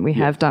information. We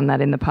have done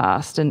that in the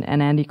past. And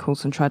Andy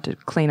Coulson tried to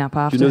clean up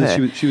after her.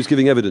 That she was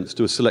giving evidence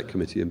to a select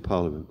committee in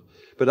Parliament.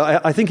 But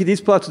I think it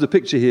is part of the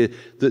picture here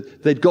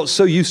that they'd got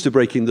so used to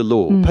breaking the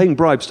law. Paying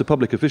bribes to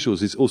public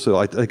officials is also,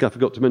 I think I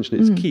forgot to mention,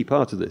 it's a key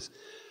part of this,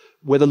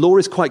 where the law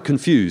is quite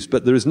confused,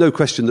 but there is no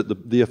question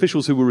that the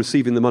officials who were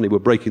receiving the money were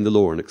breaking the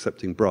law and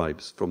accepting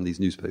bribes from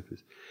these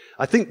newspapers.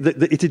 I think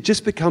that it had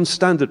just become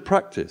standard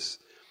practice,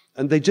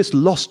 and they just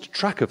lost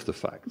track of the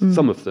fact,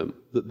 some of them,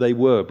 that they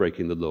were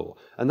breaking the law.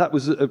 And that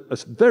was a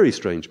very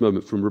strange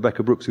moment from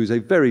Rebecca Brooks, who's a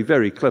very,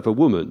 very clever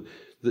woman,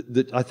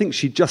 that I think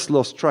she just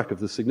lost track of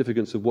the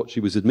significance of what she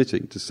was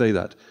admitting to say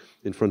that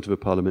in front of a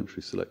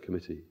parliamentary select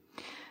committee.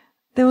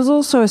 There was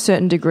also a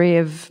certain degree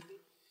of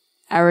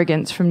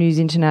arrogance from News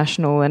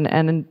International,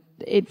 and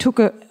it took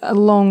a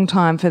long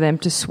time for them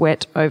to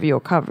sweat over your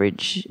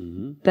coverage.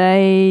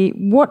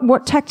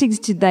 What tactics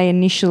did they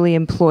initially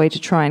employ to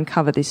try and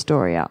cover this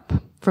story up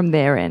from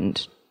their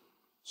end?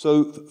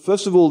 So,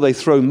 first of all, they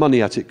throw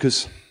money at it,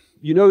 because,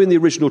 in the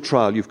original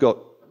trial, you've got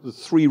the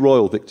 3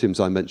 royal victims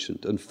I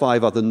mentioned, and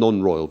 5 other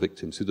non-royal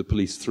victims who the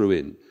police threw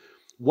in.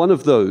 One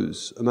of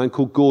those, a man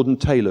called Gordon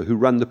Taylor, who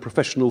ran the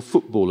Professional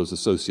Footballers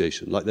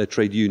Association, like their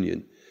trade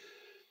union,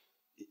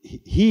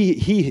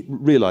 he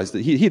realized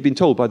that he had been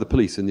told by the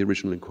police in the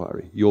original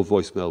inquiry, your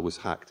voicemail was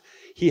hacked.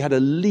 He had a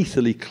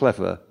lethally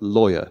clever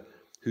lawyer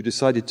who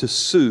decided to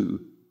sue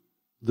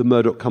the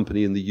Murdoch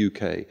company in the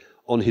UK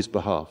on his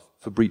behalf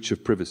for breach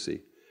of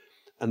privacy.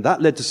 And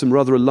that led to some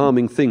rather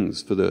alarming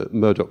things for the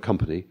Murdoch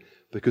company,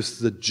 because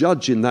the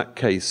judge in that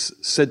case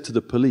said to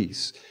the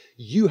police,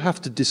 you have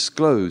to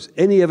disclose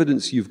any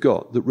evidence you've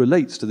got that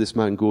relates to this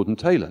man, Gordon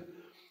Taylor.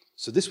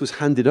 So this was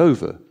handed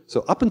over.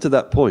 So up until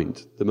that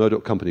point, the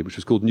Murdoch company, which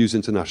was called News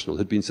International,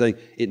 had been saying,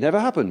 it never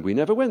happened, we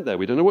never went there,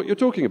 we don't know what you're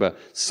talking about.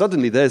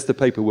 Suddenly there's the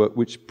paperwork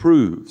which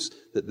proves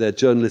that their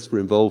journalists were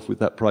involved with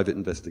that private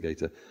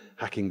investigator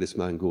hacking this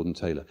man, Gordon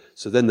Taylor.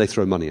 So then they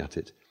throw money at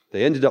it.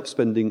 They ended up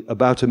spending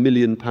about £1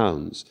 million,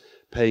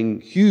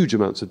 paying huge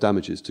amounts of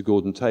damages to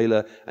Gordon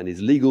Taylor and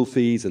his legal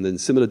fees, and then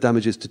similar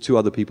damages to 2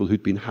 other people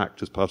who'd been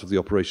hacked as part of the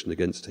operation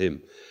against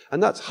him.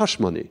 And that's hush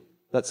money.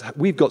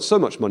 We've got so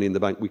much money in the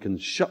bank, we can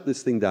shut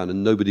this thing down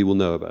and nobody will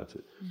know about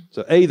it.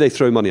 So they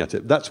throw money at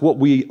it. That's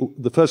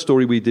the first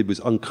story we did was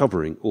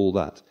uncovering all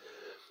that.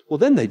 Well,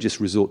 then they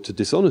just resort to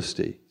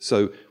dishonesty.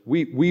 So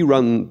we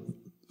run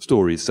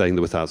stories saying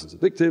there were thousands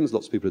of victims,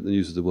 lots of people at the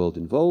News of the World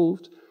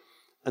involved,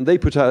 and they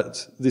put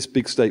out this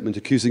big statement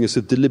accusing us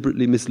of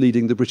deliberately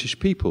misleading the British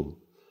people.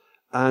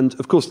 And,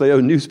 of course, they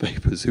own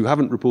newspapers who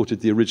haven't reported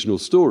the original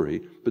story,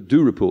 but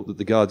do report that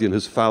The Guardian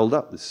has fouled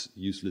up this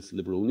useless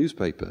liberal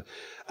newspaper.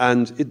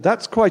 And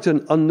that's quite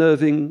an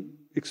unnerving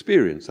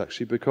experience,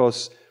 actually,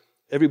 because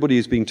everybody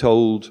is being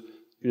told,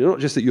 not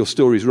just that your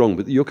story's wrong,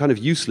 but that you're kind of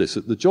useless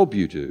at the job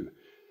you do.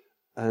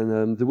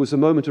 And there was a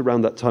moment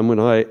around that time when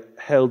I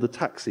hailed a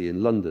taxi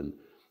in London,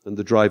 and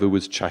the driver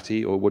was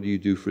chatty. Or what do you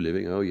do for a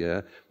living? Oh,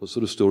 yeah. What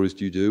sort of stories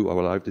do you do? Oh,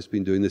 well, I've just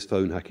been doing this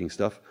phone hacking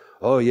stuff.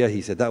 Oh, yeah,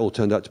 he said, that all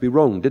turned out to be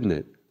wrong, didn't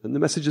it? And the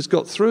message has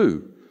got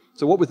through.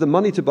 So what with the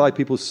money to buy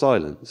people's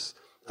silence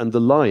and the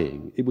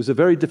lying, it was a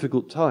very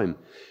difficult time.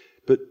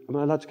 But am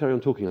I allowed to carry on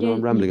talking? I know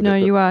I'm rambling a bit. No,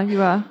 you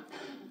are.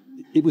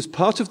 It was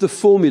part of the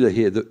formula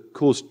here that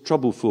caused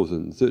trouble for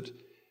them, that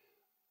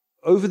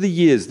over the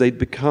years they'd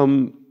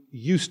become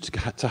used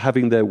to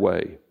having their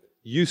way,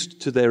 used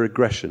to their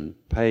aggression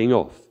paying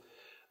off.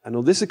 And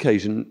on this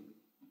occasion,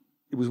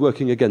 it was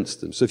working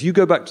against them. So if you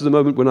go back to the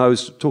moment when I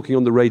was talking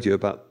on the radio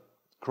about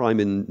crime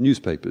in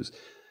newspapers,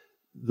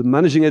 the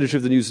managing editor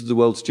of the News of the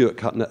World, Stuart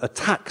Kuttner,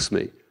 attacks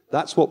me.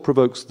 That's what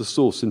provokes the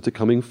source into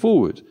coming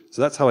forward.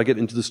 So that's how I get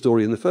into the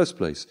story in the first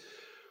place.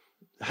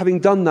 Having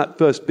done that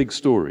first big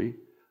story,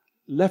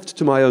 left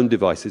to my own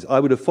devices, I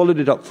would have followed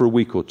it up for a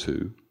week or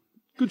two.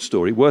 Good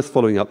story, worth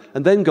following up,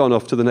 and then gone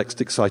off to the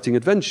next exciting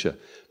adventure.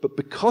 But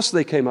because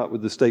they came out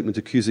with the statement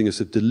accusing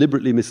us of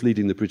deliberately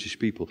misleading the British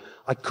people,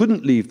 I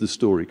couldn't leave the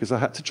story because I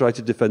had to try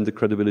to defend the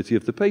credibility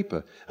of the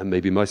paper, and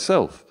maybe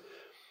myself.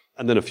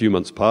 And then a few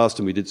months passed,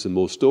 and we did some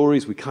more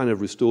stories. We kind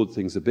of restored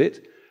things a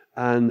bit.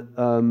 And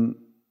I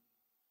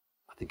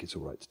think it's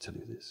all right to tell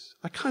you this.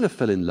 I kind of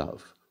fell in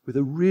love with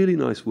a really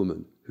nice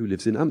woman who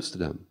lives in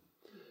Amsterdam.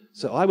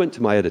 So I went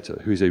to my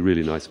editor, who's a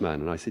really nice man,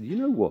 and I said, you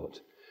know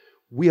what?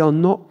 We are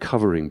not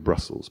covering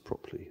Brussels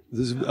properly.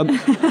 There's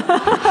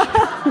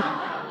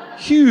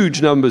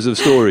huge numbers of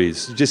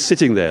stories just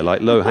sitting there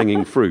like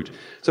low-hanging fruit.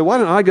 So why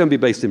don't I go and be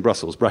based in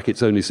Brussels,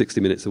 brackets only 60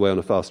 minutes away on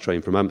a fast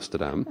train from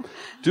Amsterdam,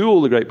 do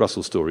all the great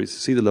Brussels stories,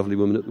 see the lovely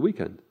woman at the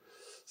weekend.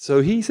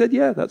 So he said,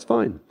 yeah, that's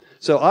fine.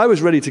 So I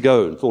was ready to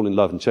go and fall in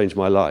love and change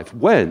my life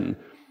when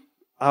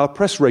our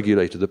press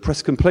regulator, the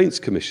Press Complaints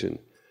Commission,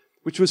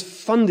 which was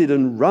funded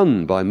and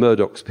run by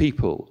Murdoch's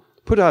people,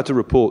 put out a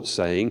report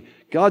saying,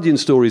 Guardian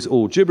stories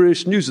all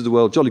gibberish, News of the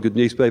World, jolly good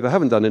newspaper,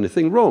 haven't done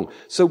anything wrong.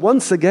 So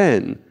once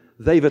again,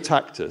 they've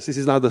attacked us. This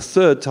is now the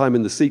third time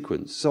in the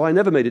sequence. So I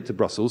never made it to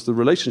Brussels. The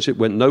relationship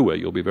went nowhere,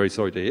 you'll be very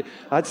sorry to hear.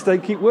 I had to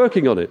keep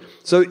working on it.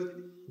 So,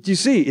 do you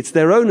see, it's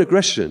their own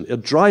aggression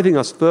driving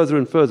us further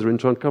and further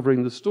into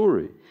uncovering the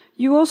story.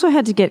 You also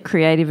had to get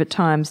creative at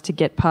times to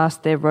get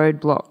past their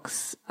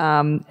roadblocks,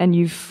 and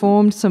you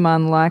formed some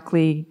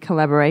unlikely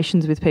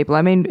collaborations with people.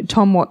 I mean,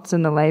 Tom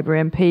Watson, the Labor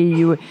MP,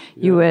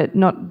 you were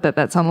not that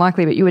that's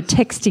unlikely, but you were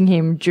texting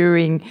him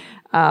during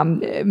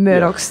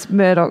Murdoch's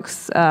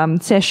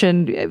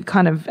session,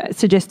 kind of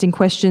suggesting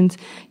questions.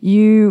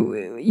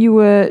 You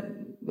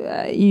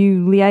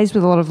liaised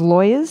with a lot of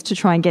lawyers to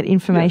try and get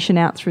information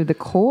out through the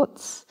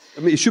courts.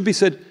 I mean, it should be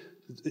said.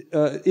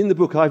 In the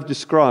book, I've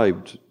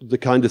described the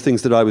kind of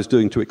things that I was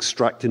doing to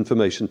extract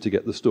information to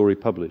get the story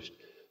published.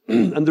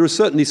 And there are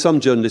certainly some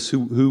journalists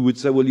who would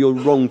say, well, you're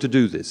wrong to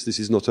do this. This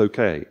is not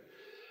okay.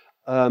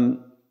 So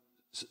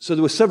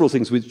there were several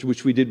things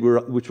which we did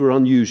which were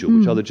unusual,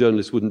 which other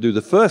journalists wouldn't do.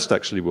 The first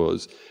actually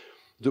was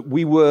that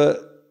we were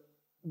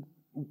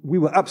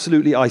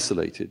absolutely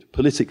isolated,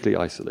 politically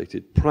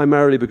isolated,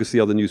 primarily because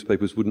the other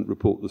newspapers wouldn't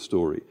report the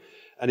story.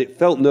 And it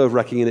felt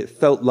nerve-wracking, and it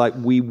felt like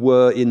we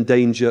were in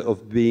danger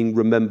of being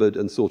remembered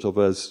and thought of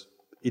as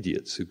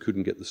idiots who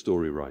couldn't get the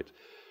story right.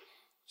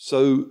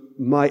 So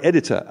my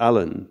editor,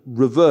 Alan,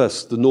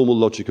 reversed the normal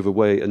logic of a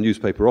way a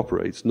newspaper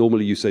operates.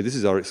 Normally you say, this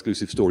is our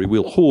exclusive story,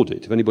 we'll hoard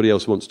it. If anybody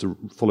else wants to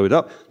follow it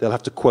up, they'll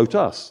have to quote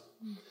us.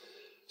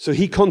 So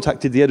he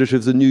contacted the editor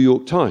of the New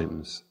York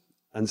Times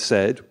and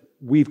said,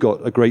 we've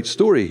got a great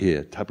story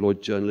here.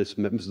 Tabloid journalists,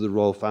 members of the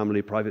royal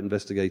family, private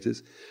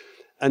investigators.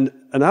 And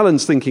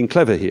Alan's thinking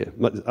clever here,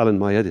 Alan,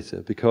 my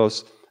editor,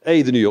 because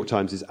A, the New York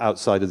Times is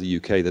outside of the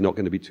UK. They're not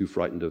going to be too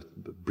frightened of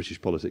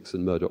British politics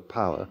and Murdoch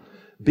power.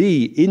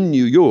 B, in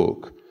New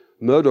York,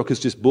 Murdoch has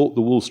just bought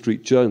the Wall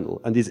Street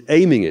Journal and is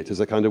aiming it as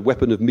a kind of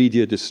weapon of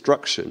media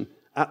destruction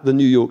at the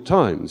New York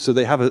Times. So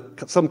they have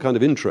some kind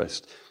of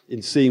interest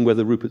in seeing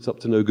whether Rupert's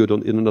up to no good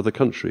in another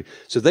country.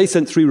 So they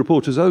sent 3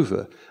 reporters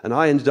over, and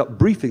I ended up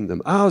briefing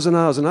them hours and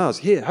hours and hours.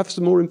 Here, have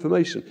some more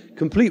information.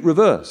 Complete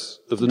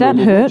reverse of the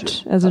normal That hurt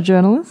media. as a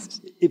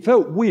journalist? It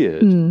felt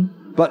weird,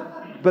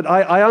 but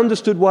I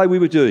understood why we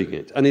were doing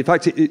it. And in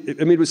fact,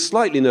 it was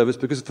slightly nervous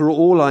because for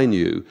all I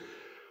knew,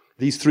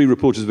 these 3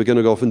 reporters were going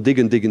to go off and dig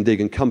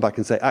and come back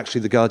and say,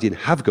 actually, the Guardian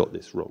have got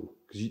this wrong.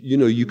 Because,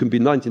 you can be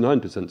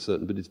 99%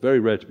 certain, but it's very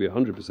rare to be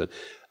 100%.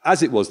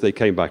 As it was, they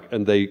came back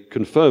and they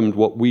confirmed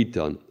what we'd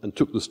done and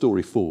took the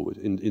story forward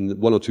in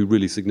 1 or 2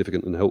 really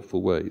significant and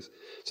helpful ways.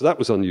 So that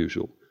was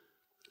unusual.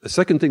 A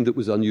second thing that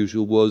was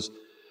unusual was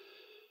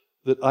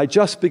that I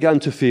just began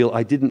to feel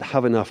I didn't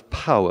have enough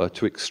power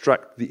to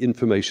extract the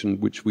information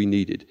which we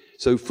needed.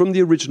 So from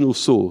the original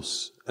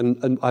source,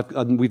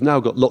 and we've now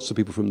got lots of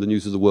people from the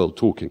News of the World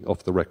talking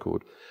off the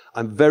record,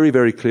 I'm very,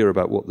 very clear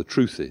about what the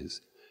truth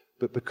is.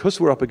 But because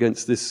we're up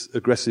against this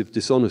aggressive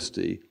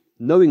dishonesty,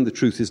 knowing the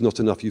truth is not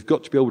enough. You've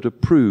got to be able to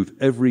prove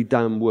every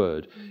damn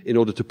word in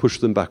order to push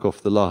them back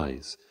off the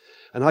lies.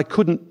 And I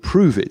couldn't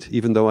prove it,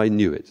 even though I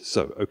knew it.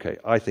 So, okay,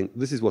 I think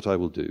this is what I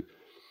will do.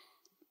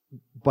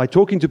 By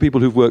talking to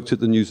people who've worked at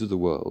the News of the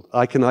World,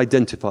 I can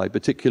identify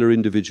particular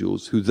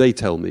individuals who they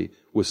tell me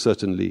were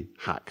certainly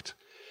hacked.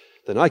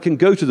 Then I can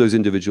go to those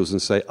individuals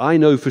and say, I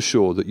know for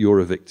sure that you're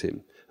a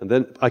victim. And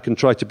then I can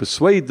try to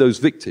persuade those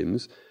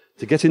victims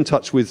to get in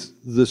touch with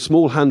the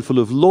small handful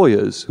of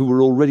lawyers who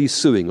were already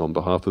suing on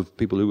behalf of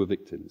people who were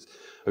victims.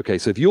 Okay,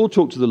 so if you all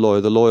talk to the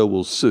lawyer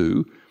will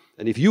sue.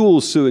 And if you all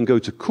sue and go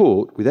to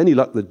court, with any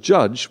luck, the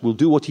judge will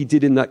do what he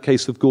did in that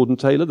case of Gordon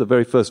Taylor, the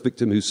very first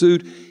victim who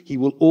sued. He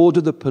will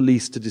order the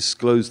police to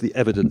disclose the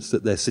evidence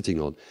that they're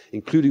sitting on,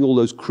 including all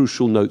those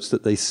crucial notes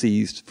that they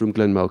seized from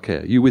Glenn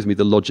Malcare. You with me,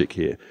 the logic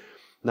here?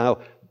 Now,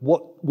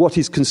 what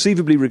is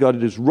conceivably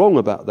regarded as wrong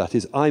about that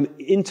is I'm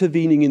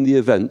intervening in the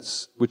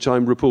events which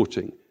I'm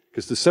reporting,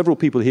 because there's several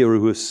people here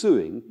who are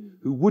suing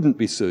who wouldn't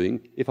be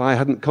suing if I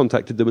hadn't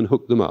contacted them and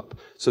hooked them up.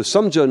 So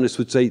some journalists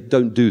would say,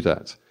 don't do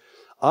that.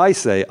 I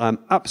say I'm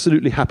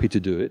absolutely happy to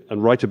do it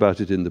and write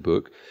about it in the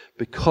book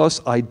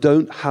because I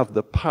don't have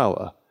the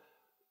power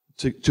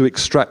to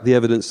extract the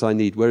evidence I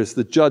need, whereas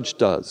the judge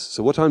does.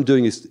 So what I'm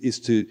doing is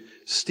to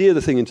steer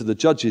the thing onto the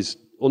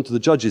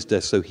judge's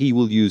desk so he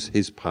will use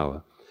his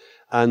power.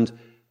 And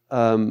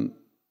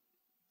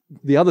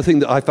the other thing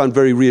that I found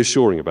very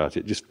reassuring about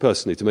it, just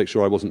personally, to make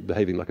sure I wasn't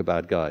behaving like a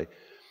bad guy,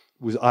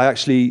 was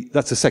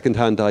that's a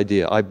second-hand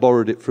idea. I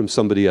borrowed it from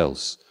somebody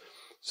else.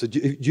 So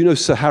do you know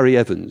Sir Harry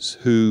Evans,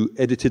 who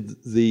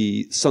edited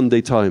the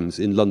Sunday Times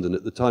in London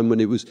at the time when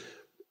it was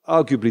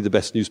arguably the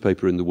best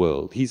newspaper in the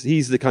world? He's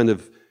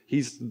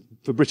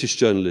for British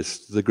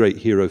journalists, the great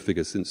hero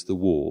figure since the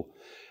war.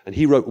 And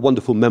he wrote a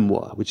wonderful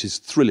memoir, which is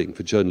thrilling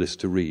for journalists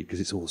to read,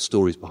 because it's all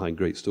stories behind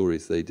great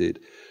stories they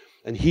did.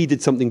 And he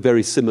did something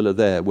very similar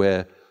there,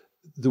 where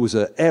there was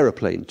an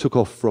aeroplane, took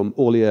off from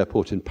Orly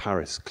Airport in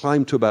Paris,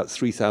 climbed to about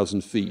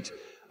 3,000 feet,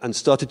 and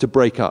started to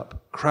break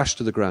up, crashed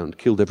to the ground,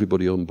 killed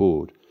everybody on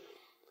board.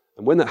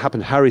 And when that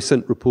happened, Harry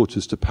sent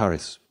reporters to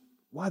Paris.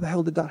 Why the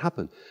hell did that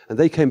happen? And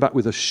they came back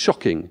with a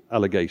shocking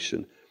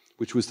allegation,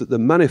 which was that the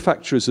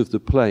manufacturers of the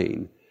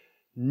plane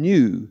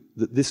knew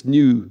that this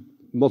new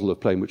model of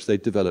plane which they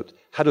developed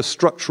had a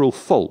structural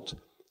fault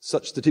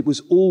such that it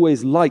was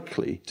always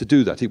likely to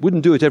do that. It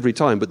wouldn't do it every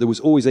time, but there was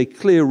always a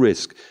clear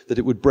risk that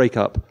it would break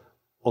up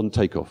on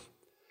takeoff.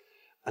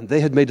 And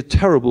they had made a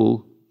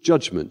terrible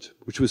judgment,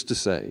 which was to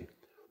say,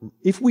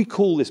 if we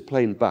call this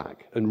plane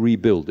back and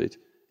rebuild it,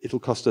 it'll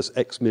cost us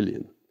X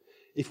million.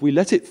 If we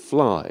let it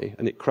fly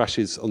and it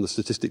crashes on the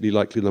statistically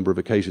likely number of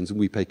occasions and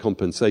we pay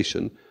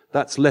compensation,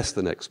 that's less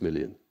than X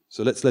million.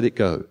 So let's let it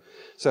go.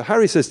 So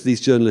Harry says to these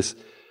journalists,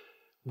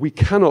 we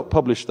cannot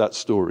publish that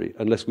story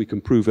unless we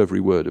can prove every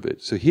word of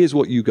it. So here's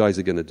what you guys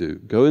are going to do.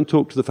 Go and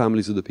talk to the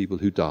families of the people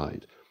who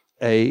died.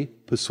 A,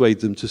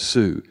 persuade them to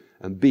sue.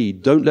 And B,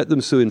 don't let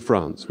them sue in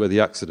France, where the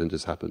accident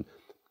has happened.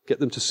 Get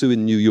them to sue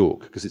in New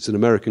York, because it's an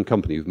American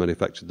company who've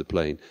manufactured the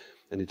plane.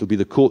 And it'll be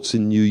the courts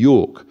in New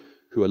York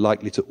who are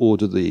likely to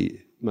order the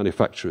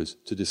manufacturers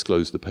to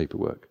disclose the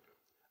paperwork.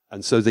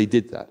 And so they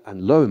did that.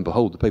 And lo and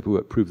behold, the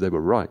paperwork proved they were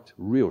right.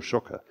 Real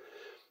shocker.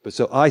 But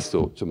so I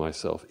thought to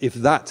myself, if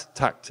that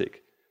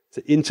tactic,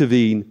 to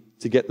intervene,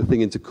 to get the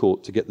thing into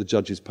court, to get the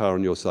judge's power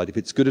on your side, if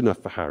it's good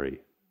enough for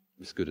Harry,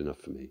 it's good enough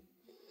for me.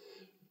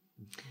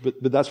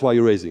 But that's why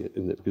you're raising it,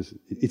 isn't it? Because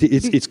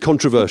it's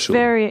controversial.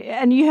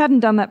 And you hadn't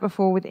done that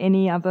before with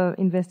any other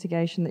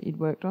investigation that you'd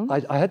worked on?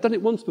 I had done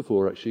it once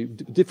before, actually.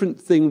 Different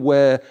thing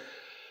where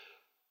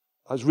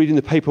I was reading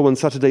the paper one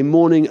Saturday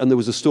morning and there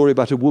was a story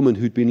about a woman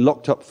who'd been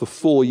locked up for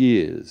 4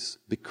 years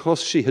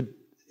because she had,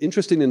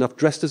 interestingly enough,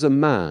 dressed as a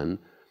man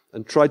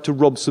and tried to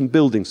rob some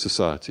building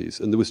societies.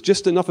 And there was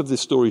just enough of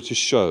this story to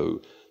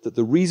show that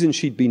the reason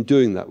she'd been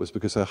doing that was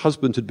because her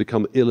husband had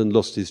become ill and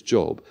lost his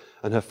job,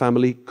 and her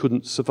family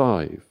couldn't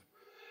survive.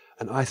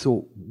 And I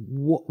thought,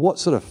 what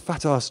sort of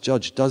fat-ass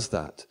judge does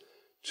that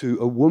to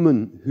a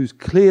woman who's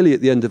clearly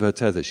at the end of her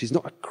tether? She's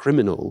not a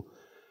criminal.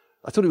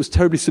 I thought it was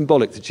terribly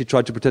symbolic that she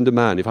tried to pretend a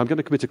man. If I'm going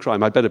to commit a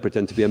crime, I'd better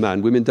pretend to be a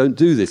man. Women don't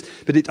do this.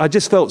 But I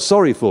just felt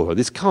sorry for her.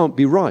 This can't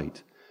be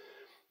right,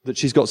 that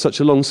she's got such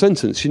a long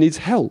sentence. She needs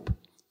help.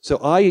 So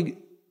I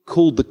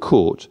called the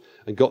court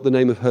and got the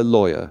name of her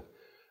lawyer.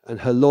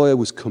 And her lawyer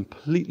was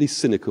completely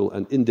cynical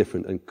and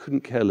indifferent and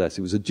couldn't care less.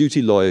 He was a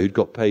duty lawyer who'd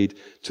got paid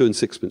 2 and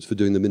 6pence for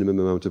doing the minimum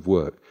amount of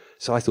work.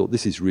 So I thought,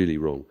 this is really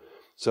wrong.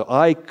 So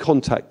I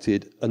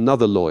contacted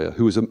another lawyer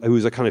who was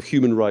a kind of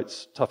human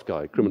rights tough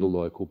guy, criminal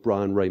lawyer called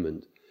Brian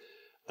Raymond.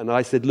 And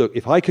I said, look,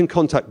 if I can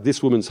contact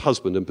this woman's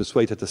husband and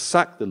persuade her to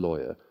sack the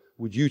lawyer,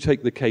 would you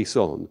take the case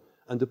on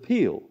and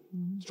appeal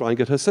to try and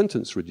get her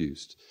sentence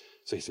reduced?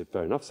 So he said,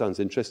 fair enough, sounds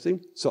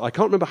interesting. So I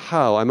can't remember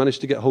how I managed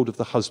to get hold of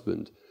the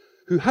husband,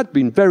 who had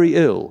been very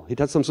ill. He'd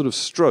had some sort of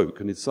stroke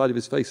and the side of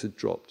his face had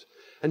dropped.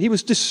 And he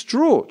was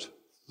distraught,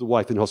 the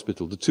wife in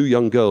hospital, the 2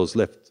 young girls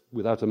left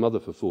without a mother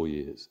for 4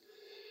 years.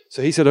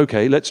 So he said,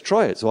 okay, let's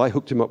try it. So I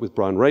hooked him up with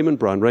Brian Raymond.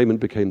 Brian Raymond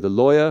became the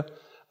lawyer.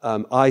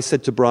 I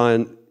said to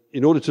Brian,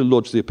 in order to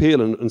lodge the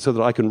appeal and so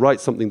that I can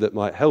write something that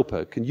might help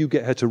her, can you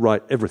get her to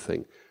write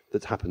everything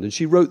that's happened? And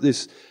she wrote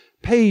this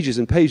pages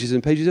and pages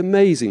and pages,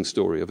 amazing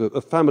story of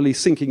a family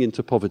sinking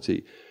into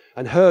poverty.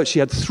 And she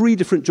had 3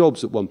 different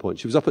jobs at one point.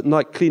 She was up at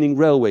night cleaning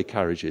railway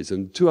carriages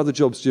and 2 other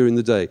jobs during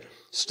the day.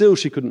 Still,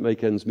 she couldn't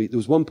make ends meet. There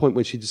was one point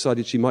when she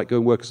decided she might go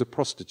and work as a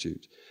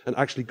prostitute and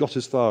actually got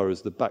as far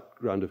as the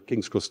background of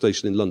King's Cross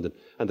Station in London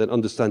and then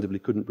understandably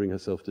couldn't bring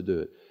herself to do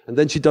it. And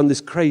then she'd done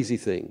this crazy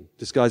thing,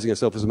 disguising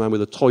herself as a man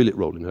with a toilet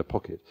roll in her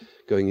pocket,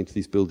 going into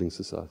these building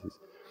societies.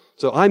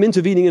 So I'm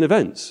intervening in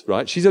events,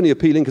 right? She's only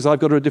appealing because I've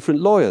got her a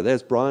different lawyer.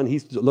 There's Brian,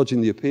 he's lodging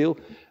the appeal.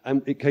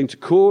 And it came to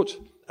court.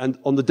 And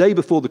on the day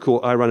before the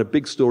court, I ran a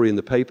big story in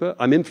the paper.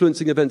 I'm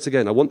influencing events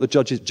again. I want the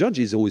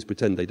judges always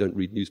pretend they don't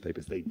read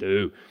newspapers. They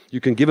do.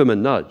 You can give them a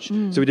nudge.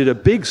 So we did a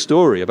big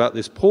story about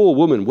this poor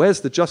woman.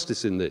 Where's the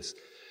justice in this?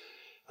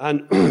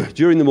 And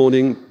during the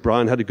morning,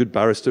 Brian had a good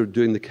barrister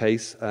doing the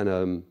case,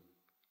 and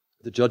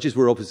the judges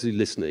were obviously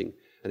listening.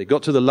 And it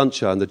got to the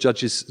lunch hour, and the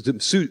judges,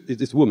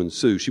 this woman,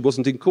 Sue, she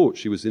wasn't in court.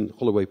 She was in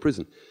Holloway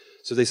Prison.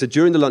 So they said,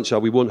 during the lunch hour,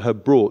 we want her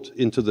brought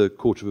into the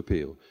Court of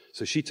Appeal.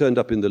 So she turned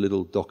up in the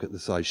little dock at the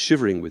side,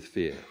 shivering with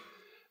fear.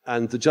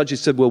 And the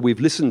judges said, well, we've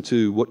listened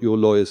to what your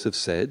lawyers have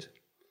said.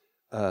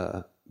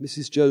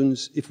 Mrs.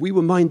 Jones, if we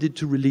were minded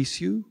to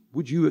release you,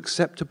 would you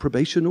accept a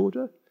probation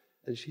order?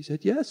 And she said,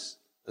 yes.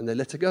 And they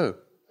let her go.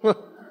 It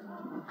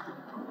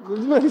was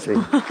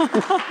amazing.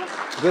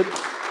 But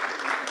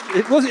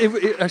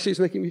actually, it's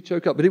making me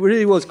choke up, but it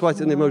really was quite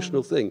an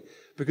emotional thing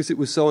because it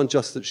was so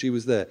unjust that she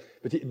was there.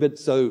 But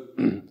so,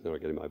 now I'm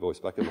getting my voice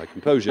back and my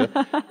composure.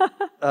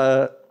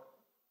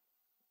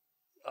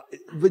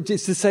 But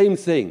it's the same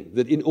thing,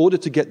 that in order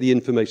to get the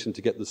information,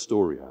 to get the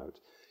story out,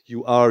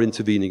 you are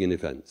intervening in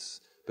events.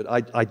 But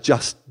I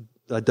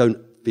don't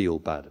feel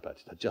bad about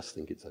it. I just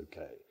think it's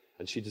okay.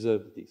 And she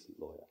deserved a decent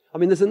lawyer. I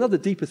mean, there's another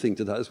deeper thing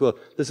to that as well.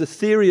 There's a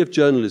theory of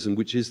journalism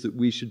which is that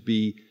we should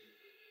be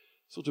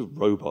sort of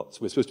robots.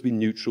 We're supposed to be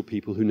neutral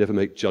people who never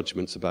make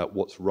judgments about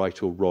what's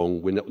right or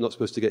wrong. We're not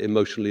supposed to get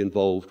emotionally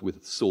involved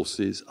with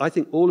sources. I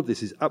think all of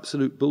this is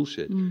absolute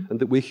bullshit, and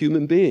that we're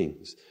human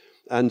beings.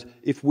 And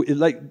if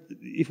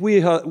we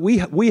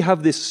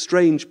have this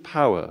strange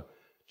power,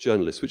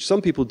 journalists, which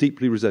some people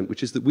deeply resent,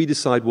 which is that we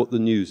decide what the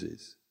news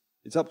is.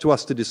 It's up to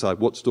us to decide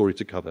what story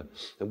to cover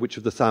and which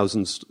of the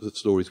thousands of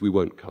stories we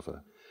won't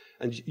cover.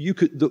 And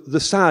the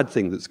sad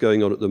thing that's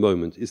going on at the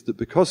moment is that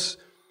because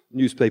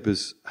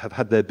newspapers have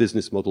had their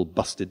business model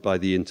busted by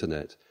the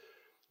internet,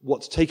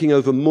 what's taking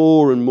over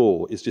more and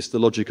more is just the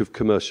logic of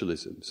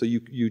commercialism. So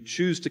you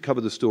choose to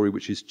cover the story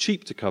which is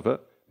cheap to cover.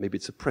 Maybe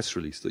it's a press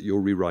release that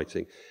you're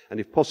rewriting. And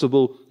if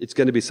possible, it's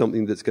going to be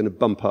something that's going to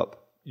bump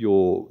up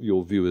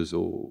your viewers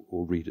or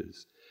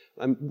readers.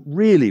 And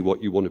really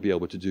what you want to be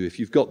able to do, if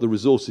you've got the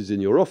resources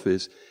in your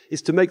office,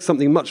 is to make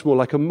something much more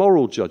like a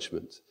moral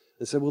judgment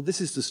and say, well,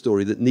 this is the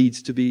story that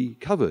needs to be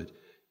covered.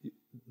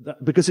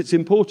 Because it's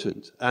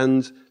important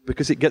and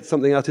because it gets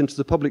something out into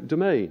the public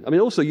domain. I mean,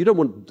 also, you don't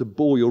want to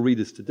bore your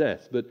readers to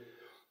death, but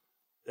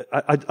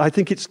I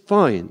think it's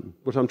fine,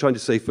 what I'm trying to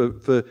say,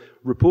 for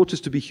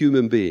reporters to be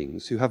human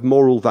beings who have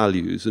moral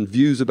values and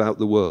views about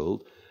the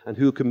world and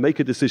who can make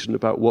a decision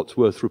about what's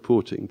worth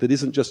reporting that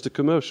isn't just a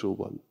commercial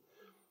one.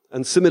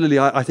 And similarly,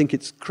 I think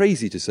it's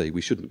crazy to say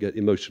we shouldn't get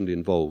emotionally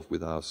involved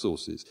with our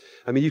sources.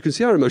 I mean, you can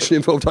see how emotionally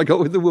involved I got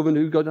with the woman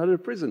who got out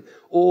of prison,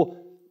 or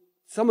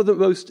some of the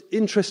most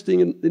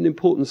interesting and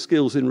important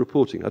skills in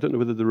reporting. I don't know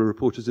whether there are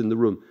reporters in the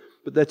room,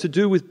 but they're to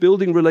do with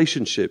building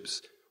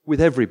relationships with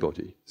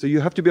everybody. So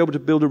you have to be able to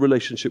build a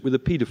relationship with a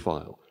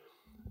paedophile,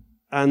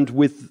 and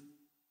with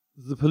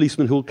the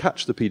policeman who will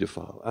catch the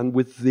paedophile, and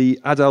with the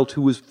adult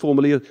who was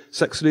formerly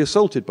sexually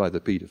assaulted by the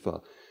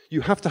paedophile. You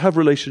have to have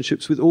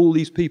relationships with all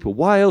these people.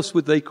 Why else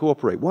would they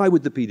cooperate? Why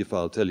would the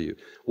paedophile tell you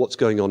what's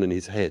going on in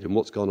his head and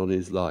what's going on in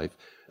his life?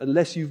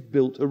 Unless you've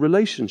built a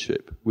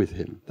relationship with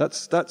him.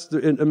 That's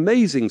an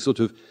amazing sort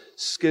of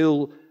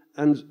skill,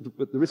 and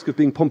at the risk of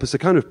being pompous, a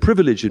kind of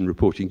privilege in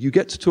reporting. You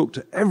get to talk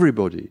to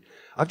everybody.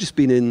 I've just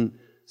been in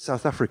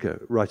South Africa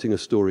writing a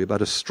story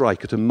about a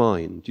strike at a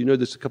mine. Do you know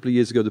this? A couple of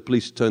years ago, the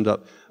police turned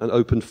up and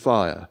opened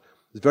fire.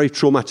 It's a very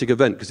traumatic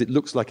event because it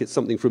looks like it's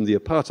something from the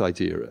apartheid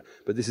era,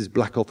 but this is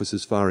black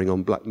officers firing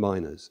on black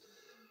miners.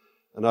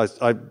 And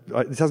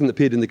this hasn't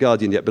appeared in The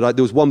Guardian yet, but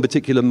there was one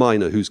particular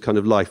miner whose kind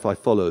of life I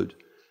followed.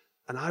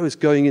 And I was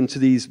going into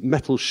these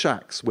metal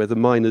shacks where the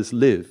miners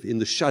live in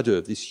the shadow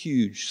of this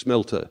huge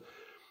smelter.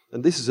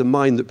 And this is a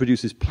mine that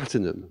produces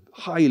platinum,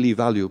 highly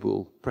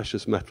valuable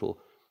precious metal,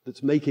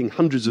 that's making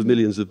hundreds of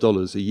millions of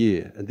dollars a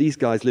year. And these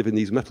guys live in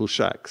these metal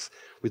shacks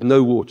with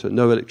no water,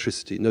 no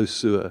electricity, no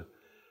sewer.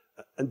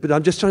 But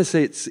I'm just trying to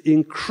say it's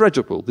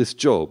incredible, this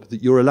job,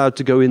 that you're allowed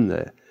to go in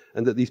there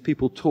and that these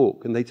people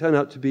talk and they turn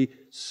out to be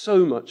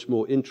so much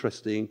more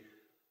interesting.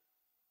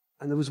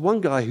 And there was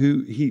one guy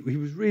who he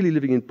was really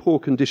living in poor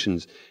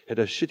conditions. He had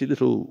a shitty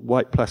little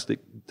white plastic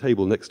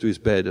table next to his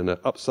bed and an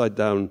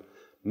upside-down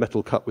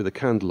metal cup with a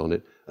candle on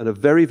it and a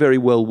very, very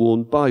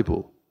well-worn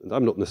Bible. And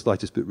I'm not in the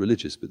slightest bit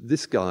religious, but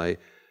this guy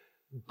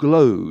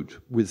glowed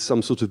with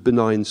some sort of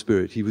benign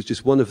spirit. He was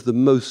just one of the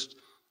most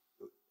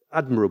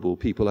admirable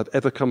people I've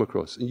ever come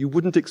across. And you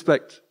wouldn't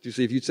expect, you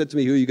see, if you'd said to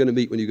me, who are you going to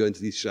meet when you go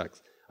into these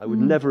shacks? I would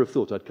never have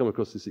thought I'd come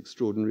across this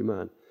extraordinary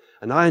man.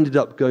 And I ended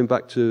up going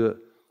back to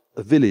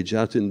a village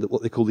out in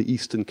what they call the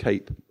Eastern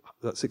Cape,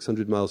 about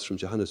 600 miles from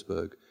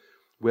Johannesburg,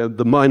 where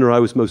the miner I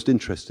was most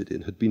interested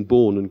in had been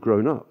born and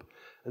grown up.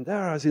 And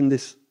there I was in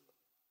this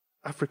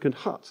African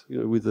hut,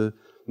 with a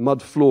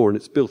mud floor, and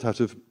it's built out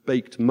of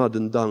baked mud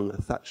and dung,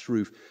 a thatched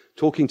roof,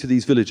 talking to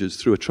these villagers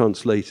through a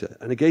translator.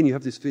 And again, you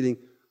have this feeling,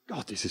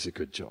 God, this is a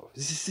good job.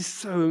 This is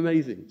so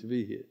amazing to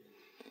be here.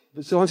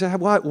 But so I'm saying,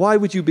 why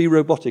would you be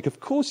robotic? Of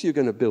course you're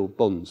going to build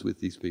bonds with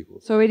these people.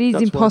 So it is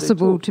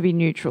impossible to be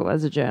neutral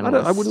as a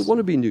journalist. I wouldn't want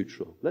to be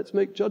neutral. Let's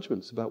make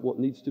judgments about what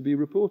needs to be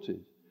reported.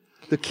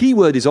 The key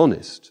word is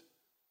honest.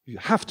 You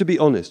have to be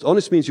honest.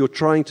 Honest means you're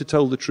trying to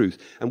tell the truth.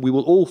 And we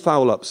will all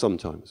foul up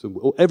sometimes.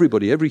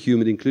 Everybody, every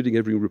human, including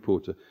every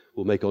reporter,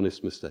 will make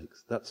honest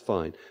mistakes. That's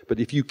fine. But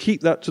if you keep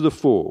that to the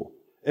fore,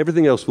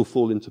 everything else will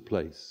fall into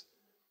place.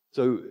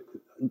 So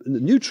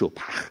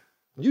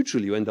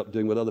Neutrally, you end up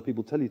doing what other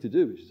people tell you to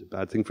do, which is a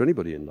bad thing for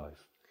anybody in life.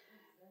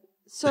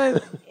 So,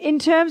 in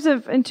terms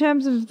of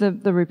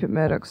the Rupert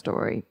Murdoch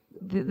story,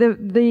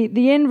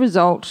 the end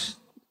result,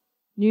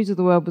 News of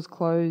the World was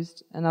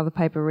closed, another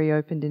paper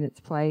reopened in its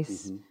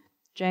place. Mm-hmm.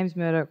 James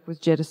Murdoch was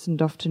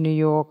jettisoned off to New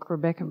York.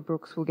 Rebecca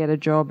Brooks will get a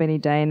job any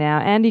day now.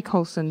 Andy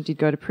Coulson did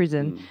go to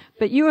prison,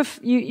 but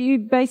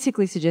you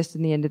basically suggest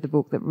in the end of the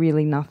book that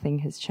really nothing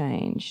has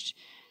changed.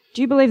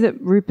 Do you believe that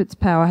Rupert's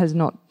power has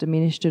not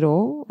diminished at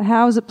all?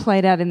 How has it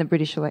played out in the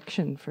British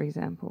election, for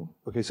example?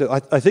 Okay, so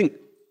I think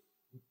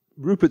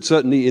Rupert,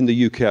 certainly in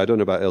the UK, I don't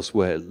know about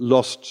elsewhere,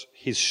 lost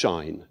his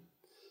shine.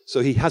 So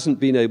he hasn't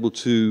been able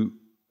to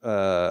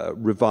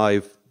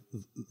revive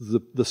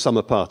the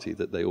summer party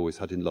that they always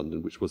had in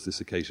London, which was this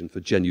occasion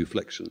for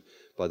genuflection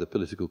by the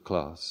political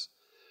class.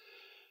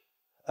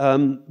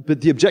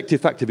 But the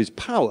objective fact of his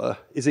power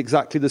is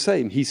exactly the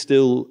same. He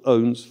still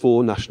owns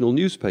 4 national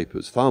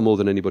newspapers, far more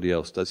than anybody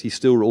else does. He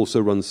still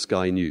also runs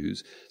Sky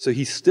News. So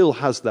he still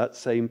has that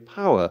same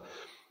power.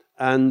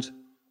 And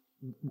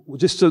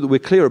just so that we're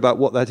clear about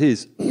what that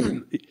is,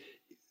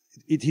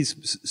 it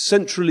is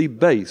centrally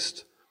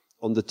based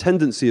on the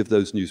tendency of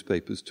those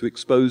newspapers to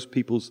expose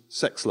people's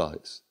sex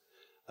lives.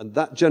 And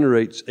that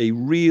generates a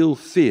real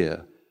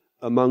fear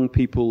among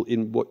people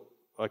in what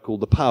I call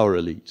the power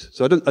elite.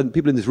 So and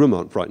people in this room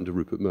aren't frightened of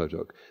Rupert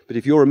Murdoch. But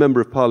if you're a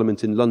member of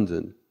Parliament in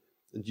London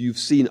and you've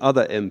seen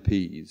other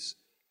MPs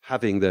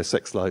having their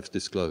sex lives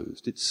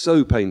disclosed, it's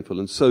so painful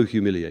and so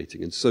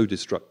humiliating and so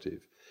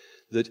destructive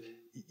that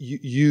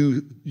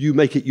you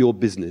make it your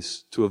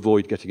business to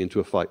avoid getting into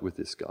a fight with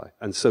this guy.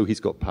 And so he's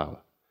got power.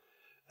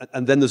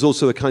 And then there's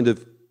also a kind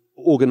of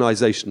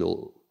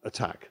organizational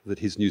attack that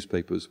his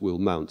newspapers will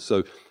mount.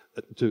 So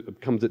to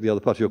come to the other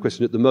part of your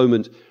question, at the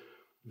moment,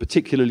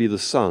 particularly The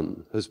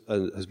Sun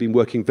has been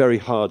working very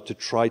hard to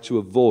try to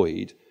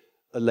avoid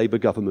a Labour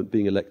government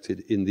being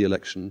elected in the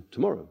election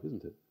tomorrow,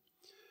 isn't it?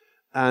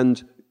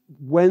 And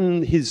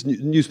when his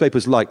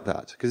newspapers like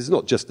that, because it's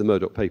not just the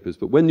Murdoch papers,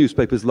 but when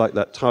newspapers like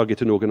that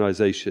target an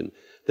organisation,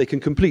 they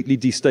can completely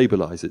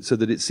destabilise it so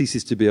that it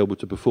ceases to be able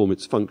to perform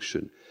its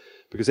function.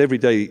 Because every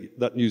day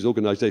that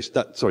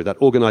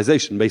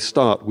organisation may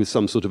start with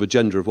some sort of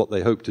agenda of what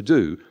they hope to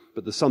do,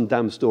 but there's some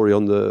damn story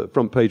on the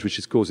front page which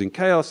is causing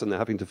chaos and they're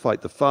having to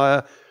fight the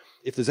fire.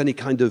 If there's any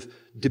kind of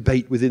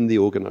debate within the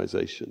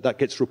organisation, that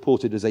gets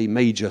reported as a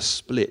major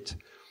split.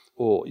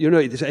 Or,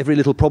 every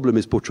little problem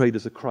is portrayed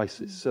as a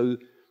crisis. So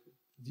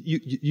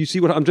you see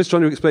what I'm just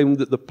trying to explain,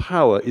 that the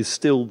power is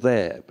still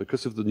there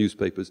because of the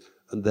newspapers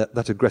and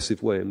that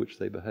aggressive way in which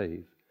they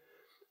behave.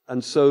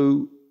 And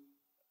so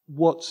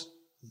what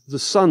The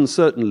Sun,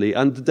 certainly,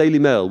 and the Daily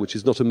Mail, which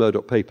is not a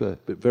Murdoch paper,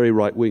 but very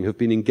right-wing, have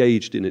been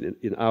engaged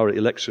in our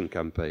election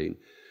campaign,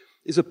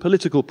 is a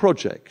political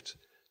project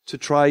to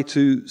try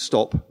to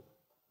stop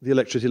the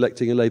electorate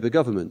electing a Labour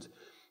government.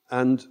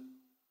 And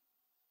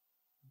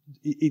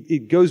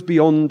it goes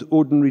beyond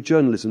ordinary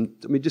journalism.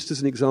 I mean, just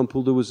as an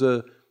example, there was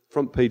a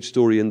front-page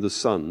story in The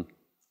Sun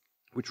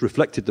which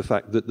reflected the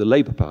fact that the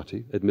Labour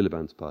Party, Ed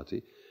Miliband's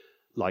party,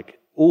 like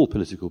all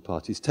political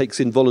parties, takes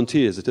in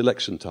volunteers at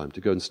election time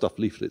to go and stuff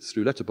leaflets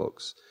through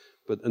letterbox.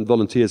 And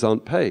volunteers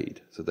aren't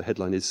paid. So the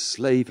headline is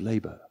Slave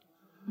Labour.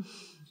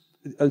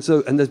 And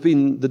there's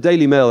been, the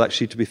Daily Mail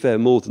actually, to be fair,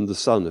 more than The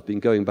Sun, have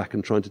been going back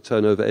and trying to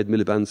turn over Ed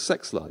Miliband's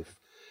sex life.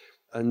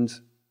 And,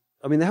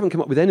 I mean, they haven't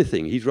come up with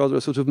anything. He's rather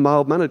a sort of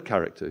mild-mannered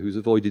character who's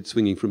avoided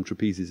swinging from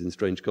trapezes in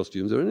strange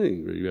costumes or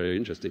anything really very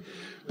interesting.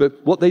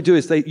 But what they do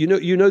is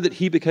you know that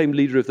he became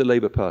leader of the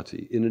Labour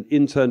Party in an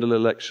internal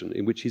election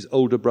in which his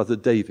older brother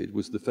David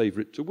was the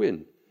favourite to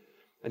win.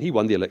 And he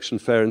won the election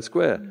fair and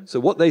square. So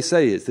what they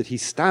say is that he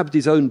stabbed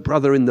his own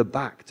brother in the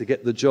back to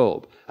get the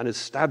job and has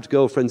stabbed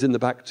girlfriends in the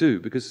back too,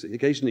 because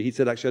occasionally he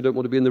said, actually, I don't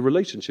want to be in the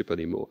relationship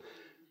anymore.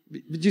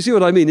 Do you see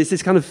what I mean? It's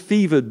this kind of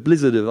fevered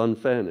blizzard of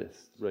unfairness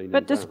raining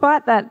But down.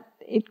 Despite that,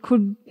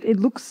 it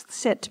looks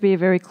set to be a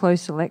very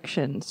close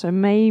election. So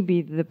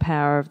maybe the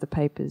power of the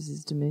papers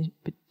is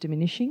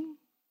diminishing?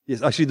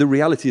 Yes, actually the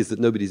reality is that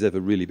nobody's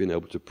ever really been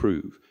able to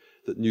prove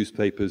that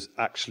newspapers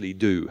actually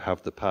do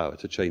have the power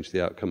to change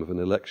the outcome of an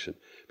election.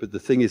 But the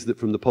thing is that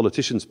from the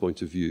politician's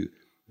point of view,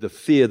 the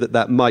fear that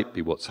that might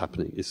be what's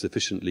happening is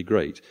sufficiently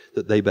great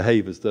that they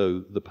behave as though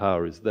the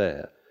power is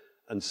there.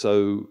 And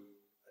so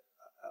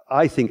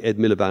I think Ed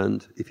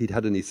Miliband, if he'd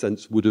had any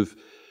sense, would have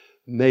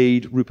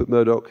made Rupert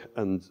Murdoch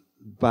and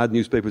bad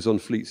newspapers on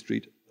Fleet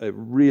Street a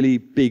really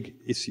big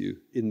issue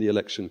in the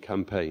election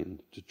campaign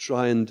to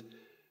try and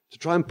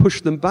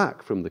push them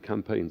back from the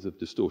campaigns of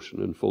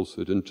distortion and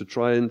falsehood and to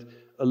try and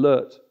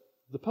alert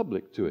the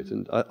public to it.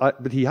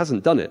 But he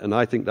hasn't done it, and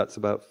I think that's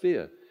about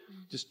fear.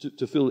 Just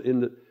to fill in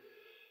that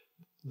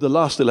the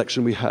last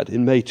election we had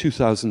in May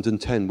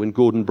 2010, when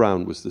Gordon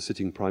Brown was the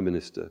sitting Prime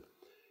Minister,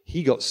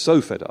 he got so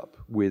fed up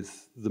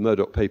with the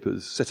Murdoch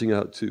papers setting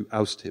out to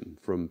oust him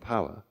from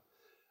power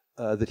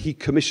that he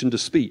commissioned a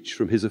speech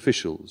from his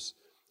officials,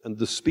 and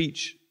the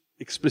speech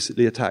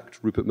explicitly attacked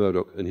Rupert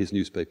Murdoch and his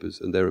newspapers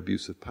and their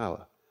abuse of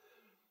power.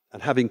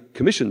 And having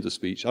commissioned the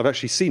speech, I've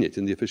actually seen it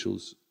in the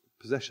officials'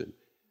 possession.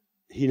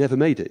 He never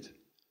made it,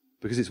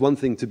 because it's one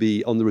thing to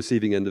be on the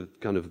receiving end of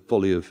kind of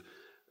volley of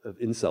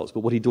insults, but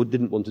what he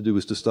didn't want to do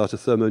was to start a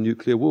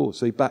thermonuclear war,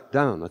 so he backed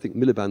down. I think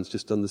Miliband's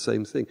just done the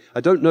same thing.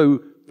 I don't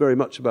know very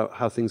much about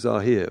how things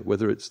are here,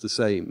 whether it's the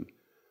same,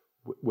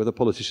 whether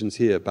politicians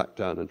here back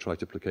down and try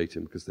to placate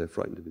him because they're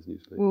frightened of his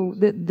newspapers. Well,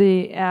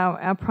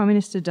 our Prime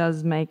Minister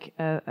does make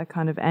a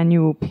kind of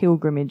annual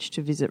pilgrimage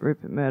to visit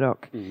Rupert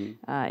Murdoch in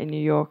New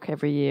York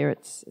every year.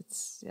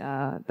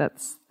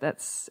 That's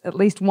at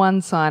least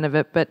one sign of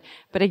it. But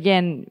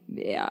again,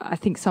 I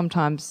think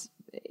sometimes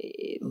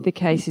the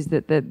case is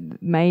that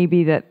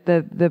maybe that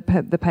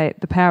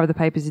the power of the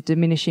papers is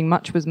diminishing.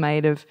 Much was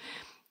made of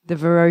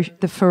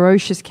the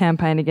ferocious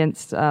campaign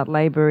against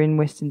Labor in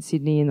Western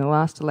Sydney in the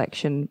last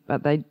election,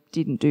 but they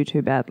didn't do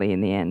too badly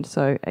in the end.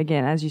 So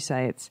again, as you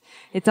say,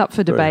 it's up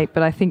for debate,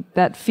 but I think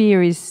that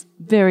fear is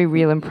very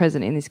real and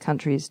present in this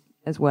country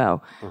as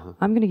well.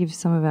 I'm going to give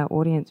some of our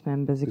audience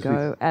members a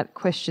go at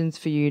questions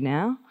for you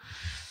now.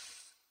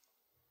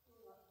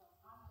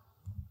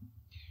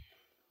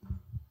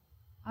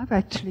 I've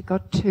actually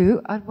got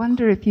two. I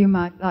wonder if you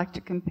might like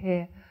to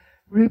compare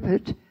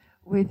Rupert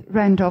with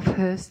Randolph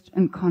Hearst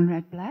and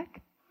Conrad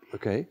Black.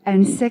 Okay.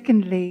 And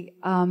secondly,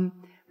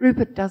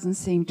 Rupert doesn't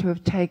seem to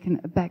have taken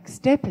a back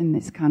step in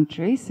this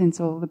country since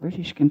all the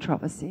British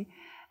controversy.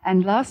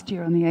 And last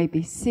year on the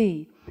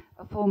ABC,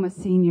 a former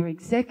senior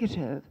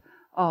executive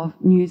of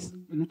News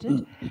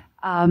Limited,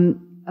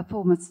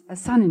 a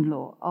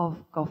son-in-law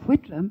of Gough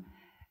Whitlam,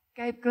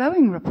 gave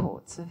glowing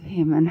reports of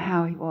him and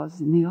how he was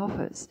in the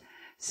office.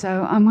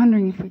 So I'm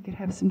wondering if we could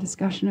have some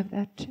discussion of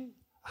that too.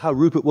 How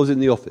Rupert was in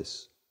the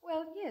office?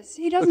 Well, yes,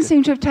 he doesn't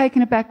seem to have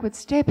taken a backward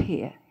step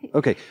here.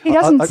 Okay. He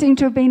doesn't seem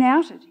to have been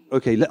outed.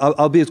 Okay,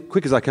 I'll be as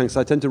quick as I can because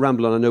I tend to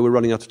ramble and I know we're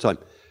running out of time.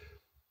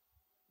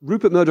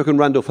 Rupert Murdoch and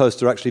Randolph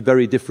Hearst are actually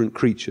very different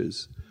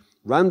creatures.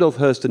 Randolph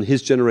Hearst and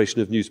his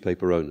generation of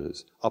newspaper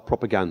owners are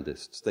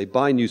propagandists. They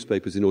buy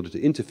newspapers in order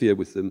to interfere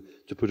with them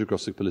to put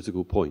across a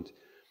political point.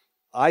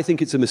 I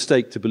think it's a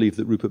mistake to believe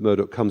that Rupert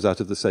Murdoch comes out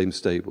of the same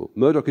stable.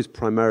 Murdoch is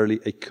primarily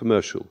a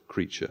commercial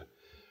creature.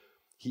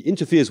 He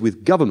interferes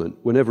with government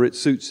whenever it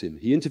suits him.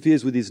 He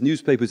interferes with his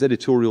newspaper's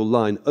editorial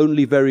line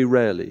only very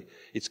rarely.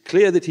 It's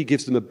clear that he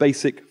gives them a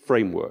basic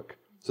framework.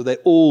 So they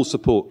all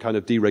support kind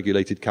of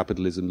deregulated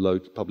capitalism, low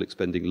public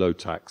spending, low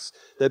tax.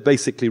 They're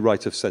basically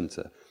right of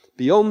centre.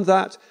 Beyond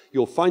that,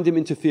 you'll find him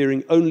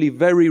interfering only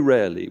very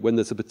rarely when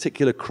there's a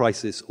particular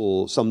crisis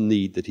or some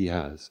need that he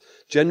has.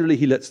 Generally,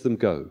 he lets them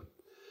go.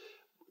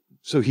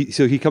 So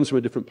he comes from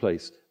a different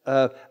place.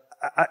 As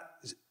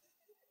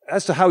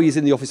to how he's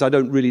in the office, I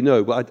don't really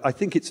know, but I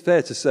think it's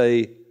fair to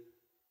say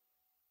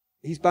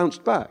he's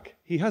bounced back.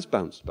 He has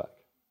bounced back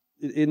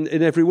in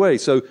every way.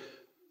 So,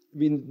 I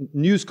mean,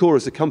 News Corp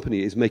as a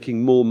company is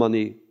making more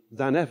money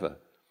than ever,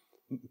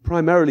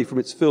 primarily from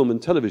its film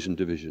and television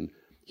division.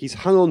 He's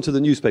hung on to the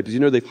newspapers. You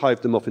know, they've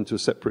hived them off into a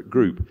separate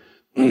group,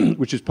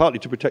 which is partly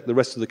to protect the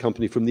rest of the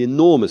company from the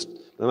enormous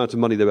amount of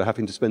money they were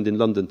having to spend in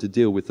London to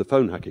deal with the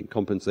phone hacking,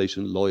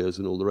 compensation, lawyers,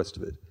 and all the rest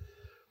of it.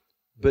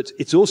 But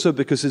it's also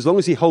because as long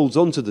as he holds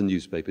on to the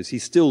newspapers, he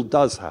still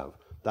does have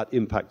that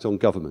impact on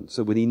government.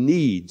 So when he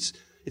needs,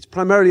 it's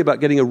primarily about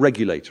getting a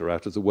regulator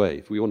out of the way.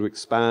 If we want to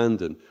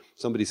expand and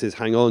somebody says,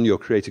 hang on, you're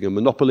creating a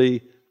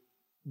monopoly,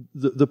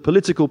 the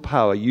political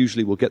power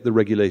usually will get the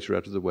regulator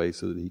out of the way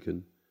so that he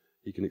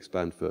can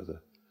expand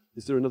further.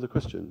 Is there another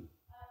question?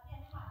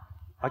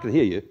 I can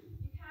hear you.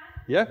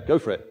 Yeah, go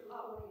for it.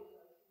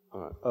 All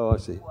right. Oh, I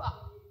see.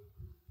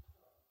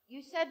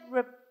 You said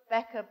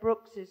Rebecca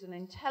Brooks is an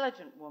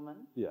intelligent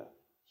woman. Yeah.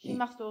 She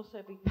must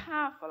also be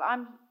powerful.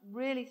 I'm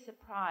really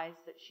surprised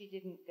that she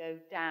didn't go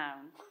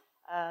down,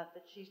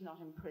 that she's not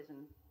in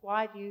prison.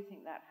 Why do you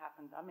think that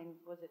happened? I mean,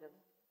 was it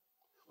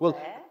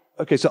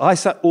okay, so I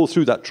sat all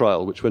through that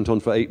trial, which went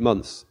on for 8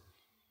 months.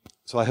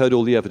 So I heard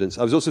all the evidence.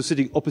 I was also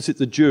sitting opposite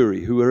the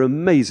jury, who were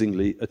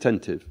amazingly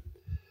attentive.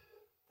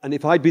 And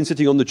if I'd been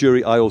sitting on the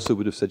jury, I also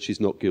would have said she's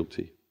not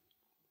guilty.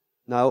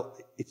 Now,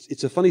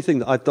 it's a funny thing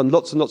that I've done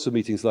lots and lots of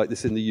meetings like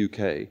this in the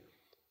UK.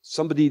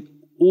 Somebody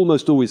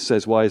almost always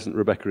says, why isn't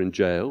Rebecca in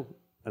jail?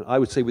 And I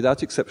would say,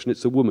 without exception,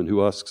 it's a woman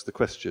who asks the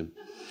question.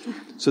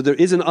 So there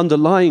is an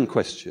underlying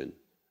question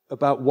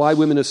about why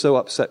women are so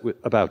upset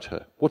about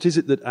her. What is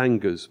it that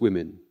angers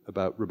women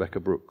about Rebecca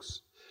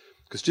Brooks?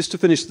 Because just to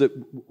finish the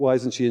why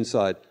isn't she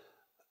inside,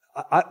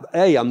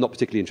 I'm not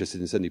particularly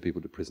interested in sending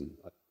people to prison.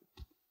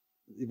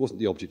 It wasn't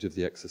the object of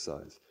the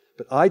exercise.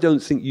 But I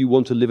don't think you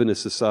want to live in a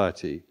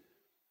society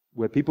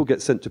where people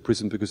get sent to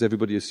prison because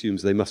everybody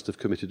assumes they must have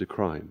committed a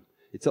crime.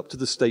 It's up to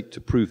the state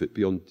to prove it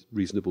beyond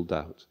reasonable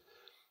doubt.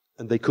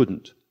 And they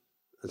couldn't.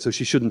 And so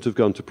she shouldn't have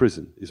gone to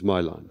prison, is my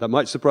line. That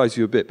might surprise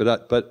you a bit,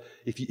 but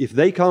if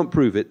they can't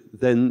prove it,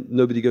 then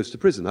nobody goes to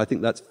prison. I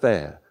think that's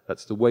fair.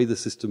 That's the way the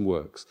system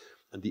works.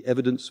 And the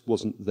evidence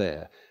wasn't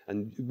there.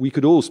 And we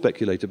could all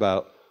speculate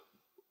about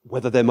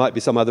whether there might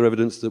be some other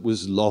evidence that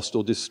was lost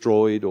or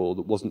destroyed or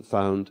that wasn't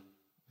found.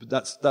 But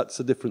that's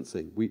a different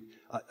thing.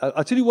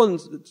 I'll tell you one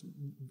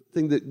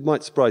thing that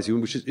might surprise you,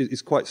 which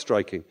is quite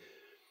striking.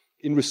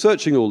 In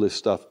researching all this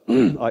stuff,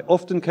 I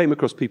often came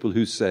across people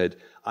who said,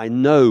 I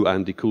know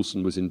Andy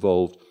Coulson was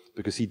involved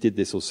because he did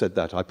this or said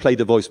that. I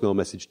played a voicemail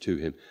message to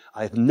him.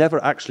 I have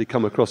never actually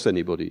come across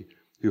anybody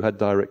who had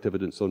direct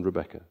evidence on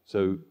Rebecca.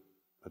 So,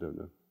 I don't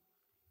know.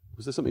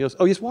 Was there something else?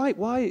 Oh, yes, why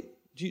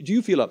do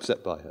you feel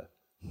upset by her?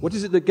 What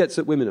is it that gets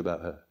at women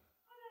about her?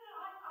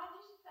 I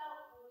just felt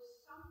there was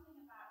something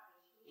about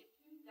her. She was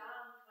too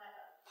darn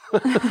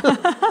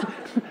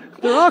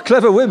clever. There are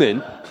clever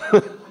women.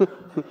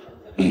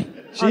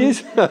 She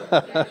is.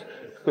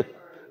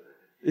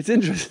 It's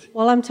interesting.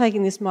 While I'm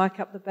taking this mic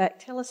up the back,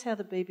 tell us how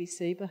the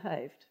BBC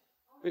behaved.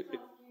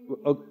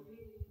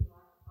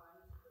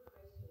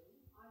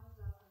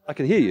 I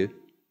can hear you.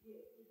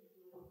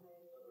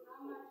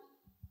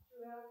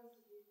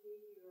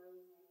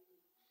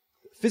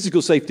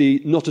 Physical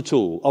safety, not at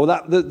all. Oh,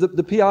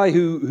 the PI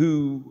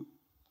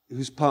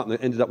whose partner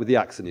ended up with the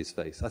axe in his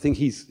face. I think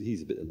he's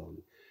a bit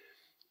alarming.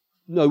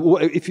 No,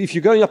 if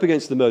you're going up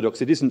against the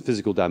Murdochs, it isn't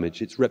physical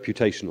damage; it's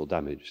reputational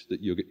damage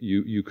that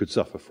you could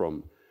suffer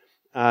from.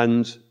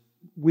 And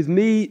with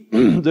me,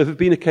 there have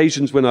been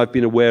occasions when I've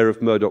been aware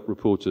of Murdoch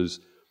reporters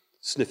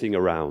sniffing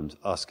around,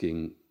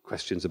 asking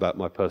questions about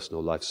my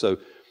personal life. So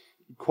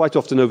quite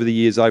often over the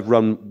years, I've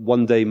run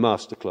one-day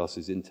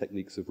masterclasses in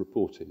techniques of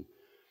reporting.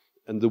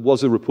 And there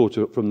was a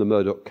reporter from the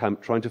Murdoch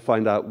camp trying to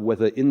find out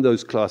whether in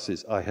those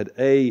classes I had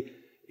A,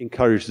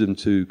 encouraged them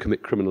to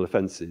commit criminal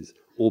offences,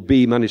 or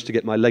B, managed to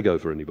get my leg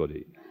over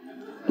anybody.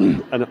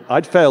 And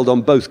I'd failed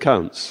on both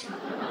counts.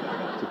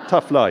 It's a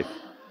tough life.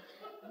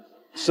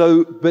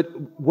 So, but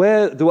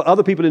where there were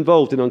other people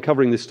involved in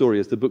uncovering this story,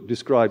 as the book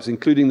describes,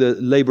 including the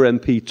Labour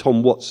MP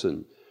Tom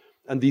Watson,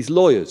 and these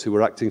lawyers who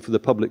were acting for the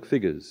public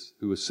figures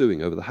who were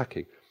suing over the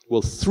hacking,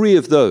 well, 3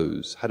 of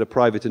those had a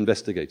private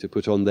investigator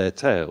put on their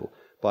tail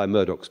by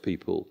Murdoch's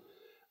people,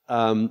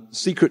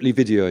 secretly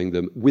videoing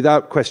them,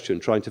 without question,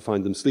 trying to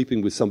find them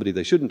sleeping with somebody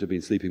they shouldn't have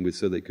been sleeping with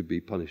so they could be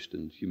punished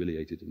and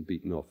humiliated and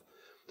beaten off.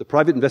 The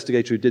private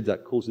investigator who did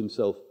that calls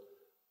himself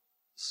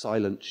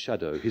Silent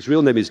Shadow. His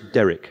real name is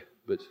Derek,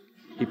 but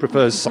he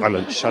prefers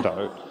Silent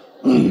Shadow.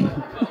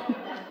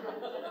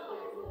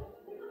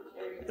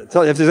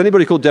 If there's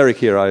anybody called Derek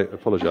here, I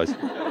apologise.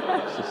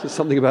 There's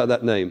something about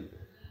that name.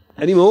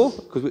 Any more?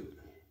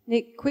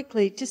 Nick,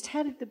 quickly, just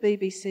how did the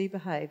BBC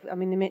behave? I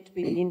mean, they're meant to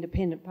be the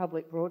independent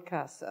public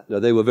broadcaster. No,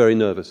 they were very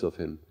nervous of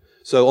him.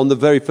 So on the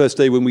very first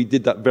day when we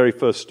did that very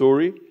first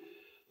story,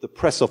 the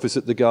press office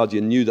at The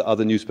Guardian knew that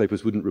other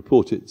newspapers wouldn't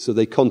report it, so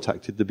they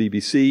contacted the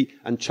BBC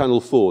and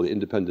Channel 4, the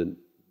independent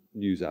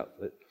news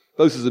outlet.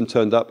 Both of them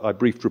turned up. I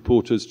briefed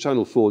reporters.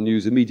 Channel 4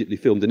 News immediately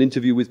filmed an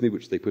interview with me,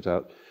 which they put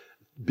out.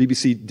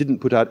 BBC didn't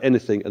put out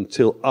anything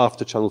until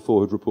after Channel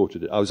 4 had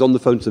reported it. I was on the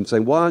phone to them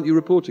saying, why aren't you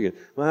reporting it?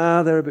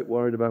 Well, they're a bit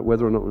worried about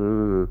whether or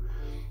not...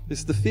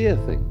 It's the fear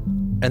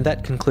thing. And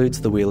that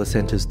concludes the Wheeler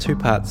Centre's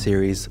 2-part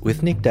series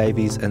with Nick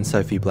Davies and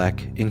Sophie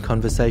Black in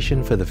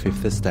conversation for the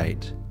Fifth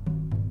Estate.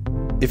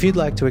 If you'd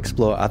like to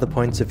explore other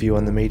points of view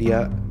on the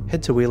media,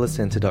 head to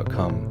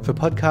wheelercentre.com for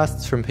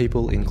podcasts from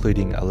people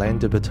including Alain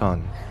de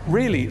Botton.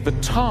 Really, the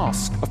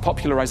task of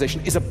popularisation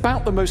is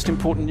about the most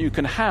important you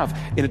can have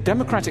in a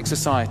democratic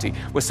society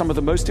where some of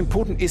the most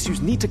important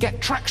issues need to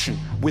get traction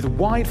with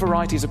wide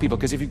varieties of people.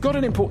 Because if you've got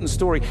an important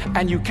story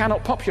and you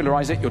cannot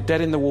popularise it, you're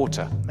dead in the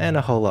water. And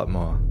a whole lot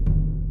more.